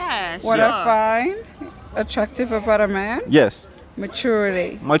 Yeah, What sure. I find attractive about a man? Yes.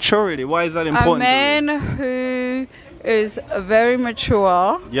 Maturity. Maturity. Why is that A important? man who is very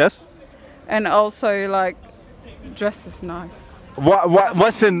mature Yes. and also like dresses nice.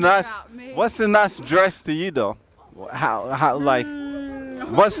 What's a nice dress to you though? How like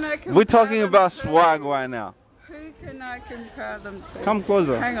we're talking about swag right now. Who can I compare them to? Come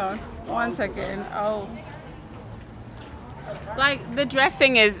closer. Hang on, 1 second. Like the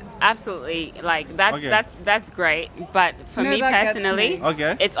dressing is absolutely like that's great, but for No, me that gets personally, me.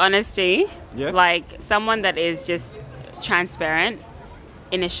 Okay. it's honesty. Yeah. Like someone that is just transparent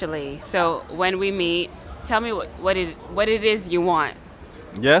initially. So when we meet, tell me what it is you want.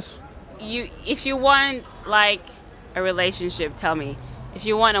 Yes. If you want like a relationship, tell me. If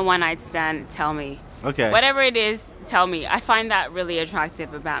you want a one-night stand, tell me. Okay. Whatever it is, tell me. I find that really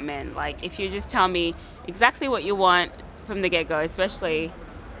attractive about men. Like if you just tell me exactly what you want from the get-go, especially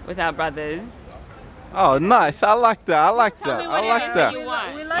with our brothers. Oh, nice. I like that. I like that. me what I it like is that. you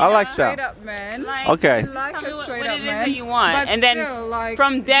want. We I like straight that. up man. Okay. We like Tell me a straight what up it is man. that you want, But and then still, like,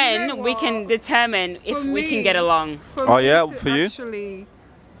 from then you know we can what? determine if For we can me- get along. For Oh, me yeah, to for you? actually,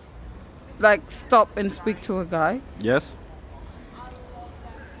 like, stop and speak to a guy. Yes.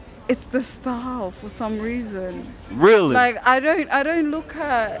 It's the style for some reason. Really? Like I don't look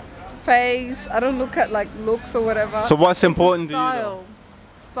at face. I don't look at like looks or whatever. So what's It's the important to you, though? style.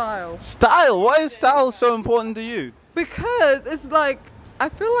 Style. Style? Why is style so important to you? Because it's like, I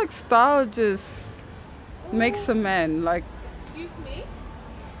feel like style just makes a man. Like, Excuse me?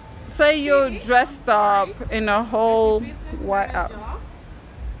 say you're dressed up in a whole white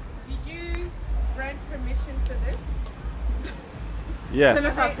Did you grant permission for this? Yeah. Are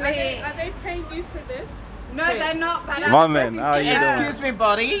they paying you for this? No, they're not. But My man, how you doing? Excuse me,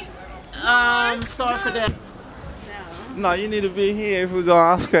 buddy. Sorry for that. No, you need to be here if we're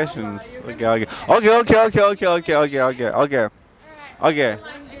gonna ask questions. Okay.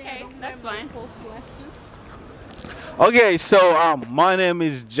 That's fine. Okay, so my name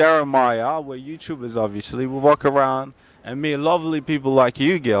is Jeremiah. We're YouTubers, obviously. We walk around and meet lovely people like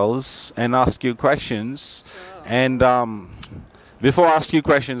you girls and ask you questions. And before I ask you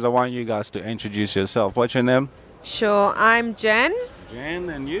questions, I want you guys to introduce yourself. What's your name? Sure, I'm Jen. Jen,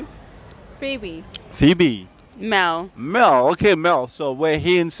 and you? Phoebe. Phoebe. Mel. Mel, okay, Mel. So we're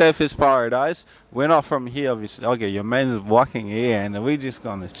here in Surface Paradise. We're not from here, obviously. Okay, your man's walking here, and we're just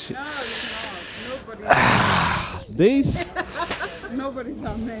gonna. These? Nobody's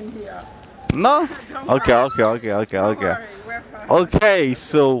our man here. No? Okay. Okay,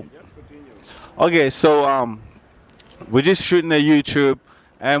 so we're just shooting a YouTube,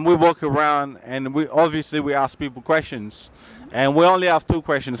 and we walk around, and we ask people questions, and we only have 2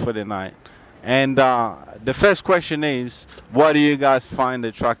 questions for the night. And the first question is, what do you guys find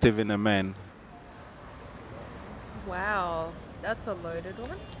attractive in a man? Wow, that's a loaded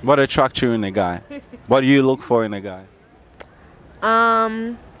one. What attracts you in a guy? What do you look for in a guy?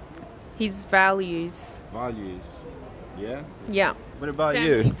 His values. Values. Yeah? Yeah. What about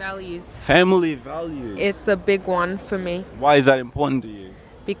Family you? values. Family values. It's a big one for me. Why is that important to you?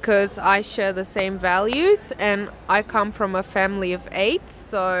 Because I share the same values and I come from a family of 8,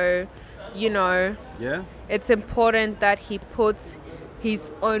 so you know, yeah, it's important that he puts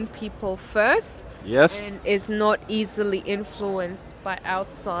his own people first. Yes. And is not easily influenced by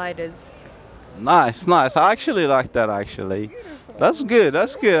outsiders. Nice. I actually like that, actually. That's good.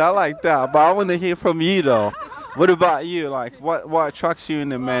 I like that. But I want to hear from you, though. What about you? Like, what attracts you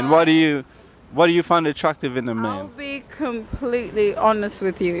in a man? What do you find attractive in a man? I'll be completely honest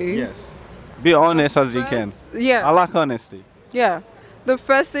with you. Yes. Be honest as you can. Yeah. I like honesty. Yeah. The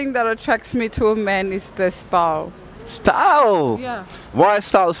first thing that attracts me to a man is their style. Style? Yeah. Why is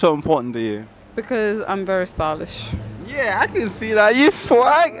style so important to you? Because I'm very stylish. Yeah, I can see that. You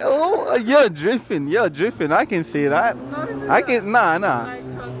swag. Oh, you're drifting. I can see that. Nah. Like,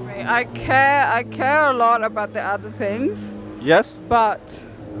 trust me. I care a lot about the other things. Yes. But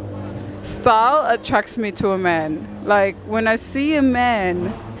style attracts me to a man. Like, when I see a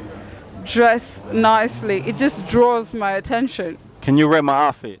man dress nicely, it just draws my attention. Can you rate my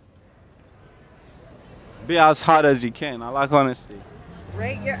outfit? Be as hard as you can. I like honesty.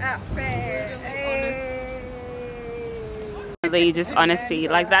 Rate your outfit. Really just honesty.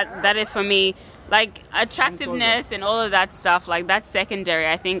 Like that is for me, like attractiveness and all of that stuff, like that's secondary.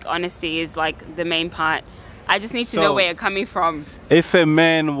 I think honesty is like the main part. I just need to know where you're coming from. If a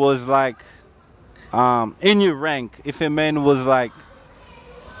man was like, in your rank, if a man was like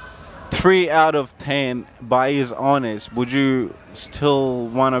 3 out of 10 but he's honest, would you still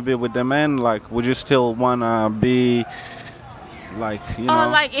want to be with the man? Like, would you still want to be like, you know? Oh,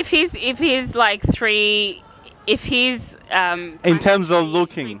 like if he's like 3, if he's in terms of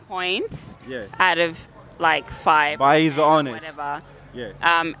looking 3 points, yeah, out of like 5, but he's honest, whatever. Yeah.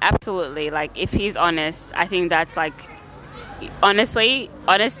 Absolutely. Like if he's honest, I think that's like, honesty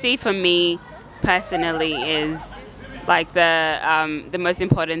for me personally is like the most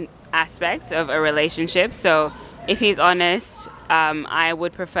important aspect of a relationship. So if he's honest, I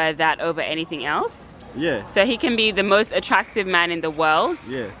would prefer that over anything else. Yeah. So he can be the most attractive man in the world.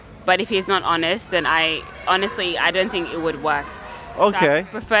 Yeah. But if he's not honest, then I don't think it would work. Okay. So I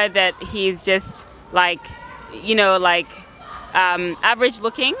prefer that he's just like, you know, like average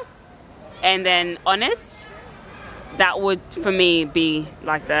looking and then honest. That would for me be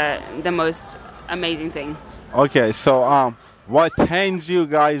like the most amazing thing. Okay, so what turns you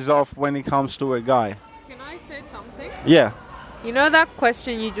guys off when it comes to a guy? Can I say something? Yeah. You know that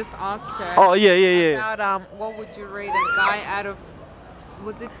question you just asked her? Oh, yeah. About what would you rate a guy out of,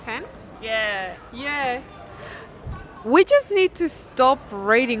 was it 10? Yeah. Yeah. We just need to stop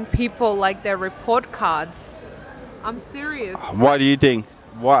rating people like their report cards. I'm serious. What do you think?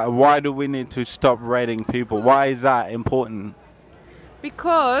 Why do we need to stop rating people? Why is that important?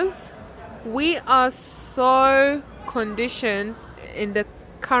 Because we are so conditioned in the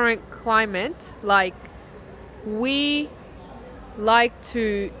current climate. Like, we like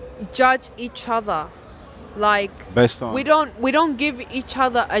to judge each other Like Based on. we don't give each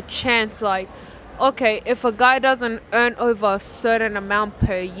other a chance. Like, okay, if a guy doesn't earn over a certain amount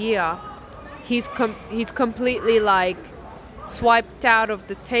per year, he's completely like swiped out of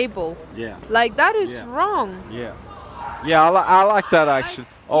the table. Yeah. Like that is Yeah. wrong. Yeah. Yeah, I like that action.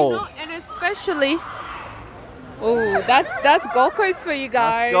 Oh. You know, and especially. Oh, that's Gold Coast for you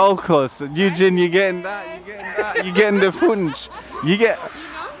guys. Gold Coast. Eugene, you getting that? You getting the footage? You get.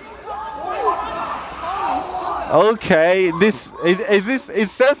 Okay, this is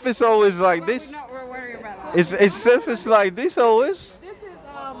surface always like this? Is surface like this always? This is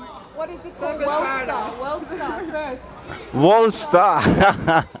what is it called? World Star first. World Star.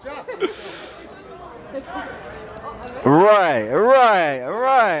 Right.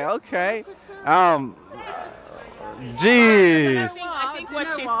 Okay. Jeez. I think what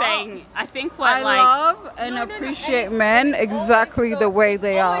she's saying. I think what I love and appreciate men exactly the way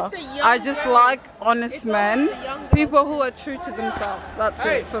they are. I just like honest men, people who are true to themselves. That's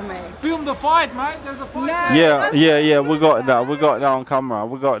it for me. Film the fight, mate. There's a fight. Yeah. We got that. We got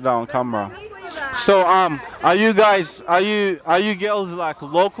that on camera. So are you guys? Are you girls like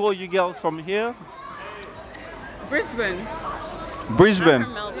local? You girls from here? Brisbane. Brisbane.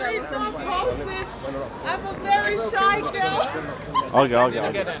 Please don't post this. I'm a very shy girl. Okay.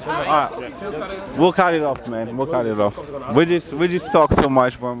 Alright. We'll cut it off, man. We'll cut it off. We just talk too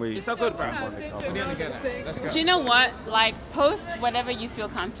much when we. It's so good, bro. Let's go. Do you know what? Like, post whatever you feel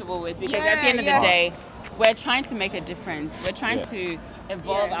comfortable with, because at the end of the day, we're trying to make a difference. We're trying to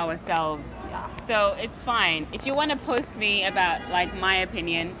evolve ourselves. So it's fine. If you want to post me about like my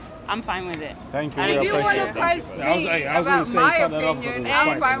opinion, I'm fine with it. Thank you. If you want to post me about my opinion,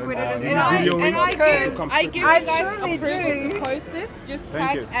 I'm fine with it as well. And I give you guys approval to post this. Just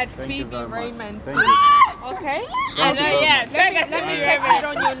tag at Phoebe Raymond. Okay? Let me text it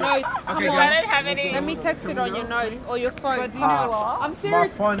on your notes. Come on. I don't have any. Let me text it on your notes or your phone. But do you know what? I'm serious. My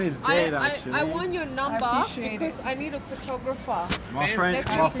phone is dead, actually. I want your number because I need a photographer.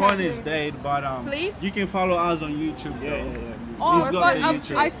 My phone is dead, but please? you can follow us on YouTube. Oh, but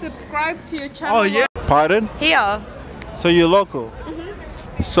I subscribe to your channel. Oh yeah. Pardon? Here. So you're local.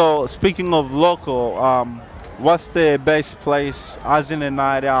 So speaking of local, what's the best place, as in a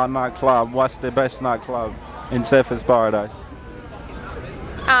night out nightclub? What's the best nightclub in Surfers Paradise?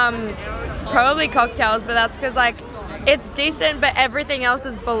 Probably Cocktails, but that's because like it's decent, but everything else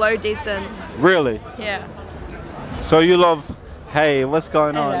is below decent. Really? Yeah. So you love? Hey, what's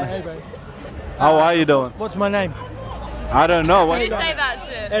going on? Hey, bro. How are you doing? What's my name? I don't know. Who say that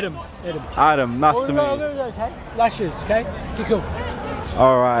shit? Adam. Adam, nice to meet you. Okay. Lashes, okay? Okay, cool.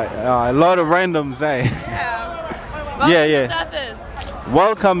 All right, a lot of randoms, eh? Yeah.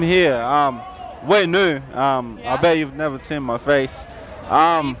 Welcome here. We're new. I bet you've never seen my face. Where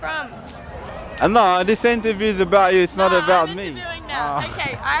are you from? No, this interview is about you. It's not about I'm me. interviewing now.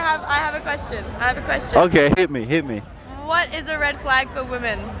 Okay, I have a question. Okay, hit me. What is a red flag for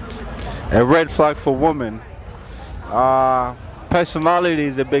women? A red flag for women. Personality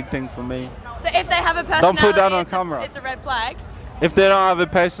is a big thing for me. So if they have a personality, Don't put that on camera. It's a red flag. If they don't have a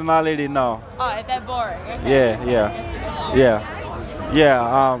personality, no. Oh, if they're boring. Okay.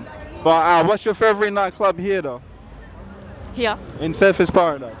 Yeah. But what's your favorite nightclub here, though? Here. In Surfers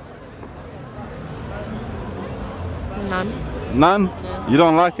Paradise? None. None? You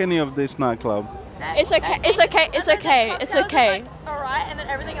don't like any of this nightclub? It's okay. Alright, and then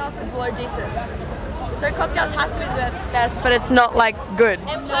everything else is below decent. So Cocktails has to be the best, but it's not like good.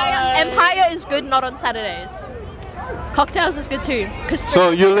 Empire is good, not on Saturdays. Cocktails is good too.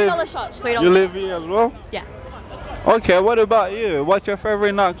 So you live? $3 shots. $3 You live shots. here as well? Yeah. Okay. What about you? What's your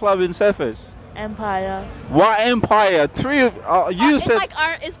favorite nightclub in Surfers? Empire. What Empire? You it's said. like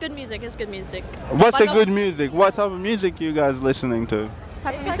it's good music. It's good music. What's But a good music? What type of music you guys listening to?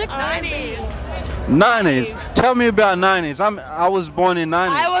 Type of music? 90s. 90s. Tell me about 90s. I was born in 90s.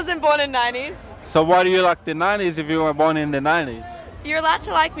 I wasn't born in 90s. So why do you like the 90s if you were born in the 90s? You're allowed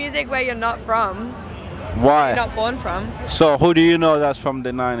to like music where you're not from. Why? You're not born from. So who do you know that's from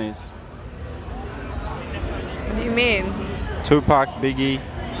the 90s? What do you mean? Tupac, Biggie.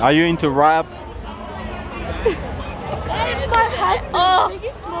 Are you into rap? That is my husband.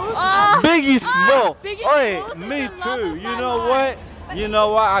 Biggie Smalls. Biggie Small. Biggie Hey, me too. You know what? You know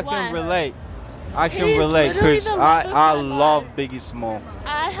what? I can relate. I can He's relate literally because the love of I my love Biggie Small.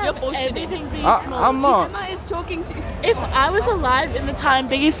 I have everything Biggie Smalls. I'm not. Emma is talking to you. If I was alive in the time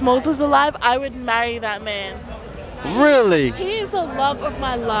Biggie Smalls was alive, I would marry that man. Really? He is the love of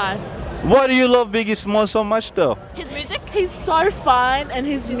my life. Why do you love Biggie Small so much though? His music? He's so fun, and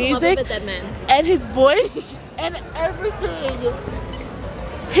his music, love of a dead man. and his voice, and everything.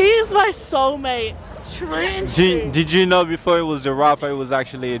 He is my soulmate. trenching. Did you know before he was a rapper, he was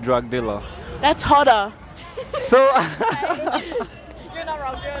actually a drug dealer? That's hotter. So You're not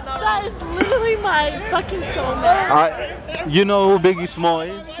wrong. You're not That wrong. is literally my fucking soulmate. you know who Biggie Small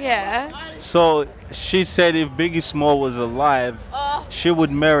is? Yeah. So she said if Biggie Small was alive, she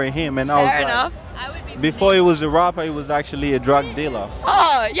would marry him, and I was Fair like, enough. before he was a rapper, he was actually a drug dealer.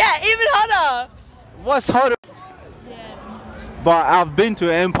 Oh, yeah, even hotter. What's hotter? But I've been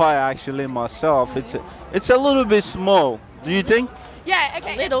to Empire actually myself. It's a little bit small. Do you think? Yeah,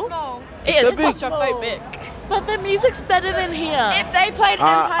 okay, Little. it's small. It It's is a bit claustrophobic. But the music's better than here. If they played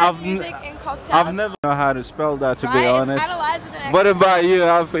Empire's music in cocktails, I've never know how to spell that, to be Right, it's honest. analyzing it. What about you?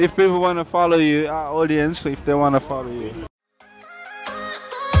 If people want to follow you, our audience, if they want to follow you.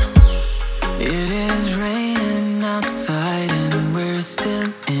 It is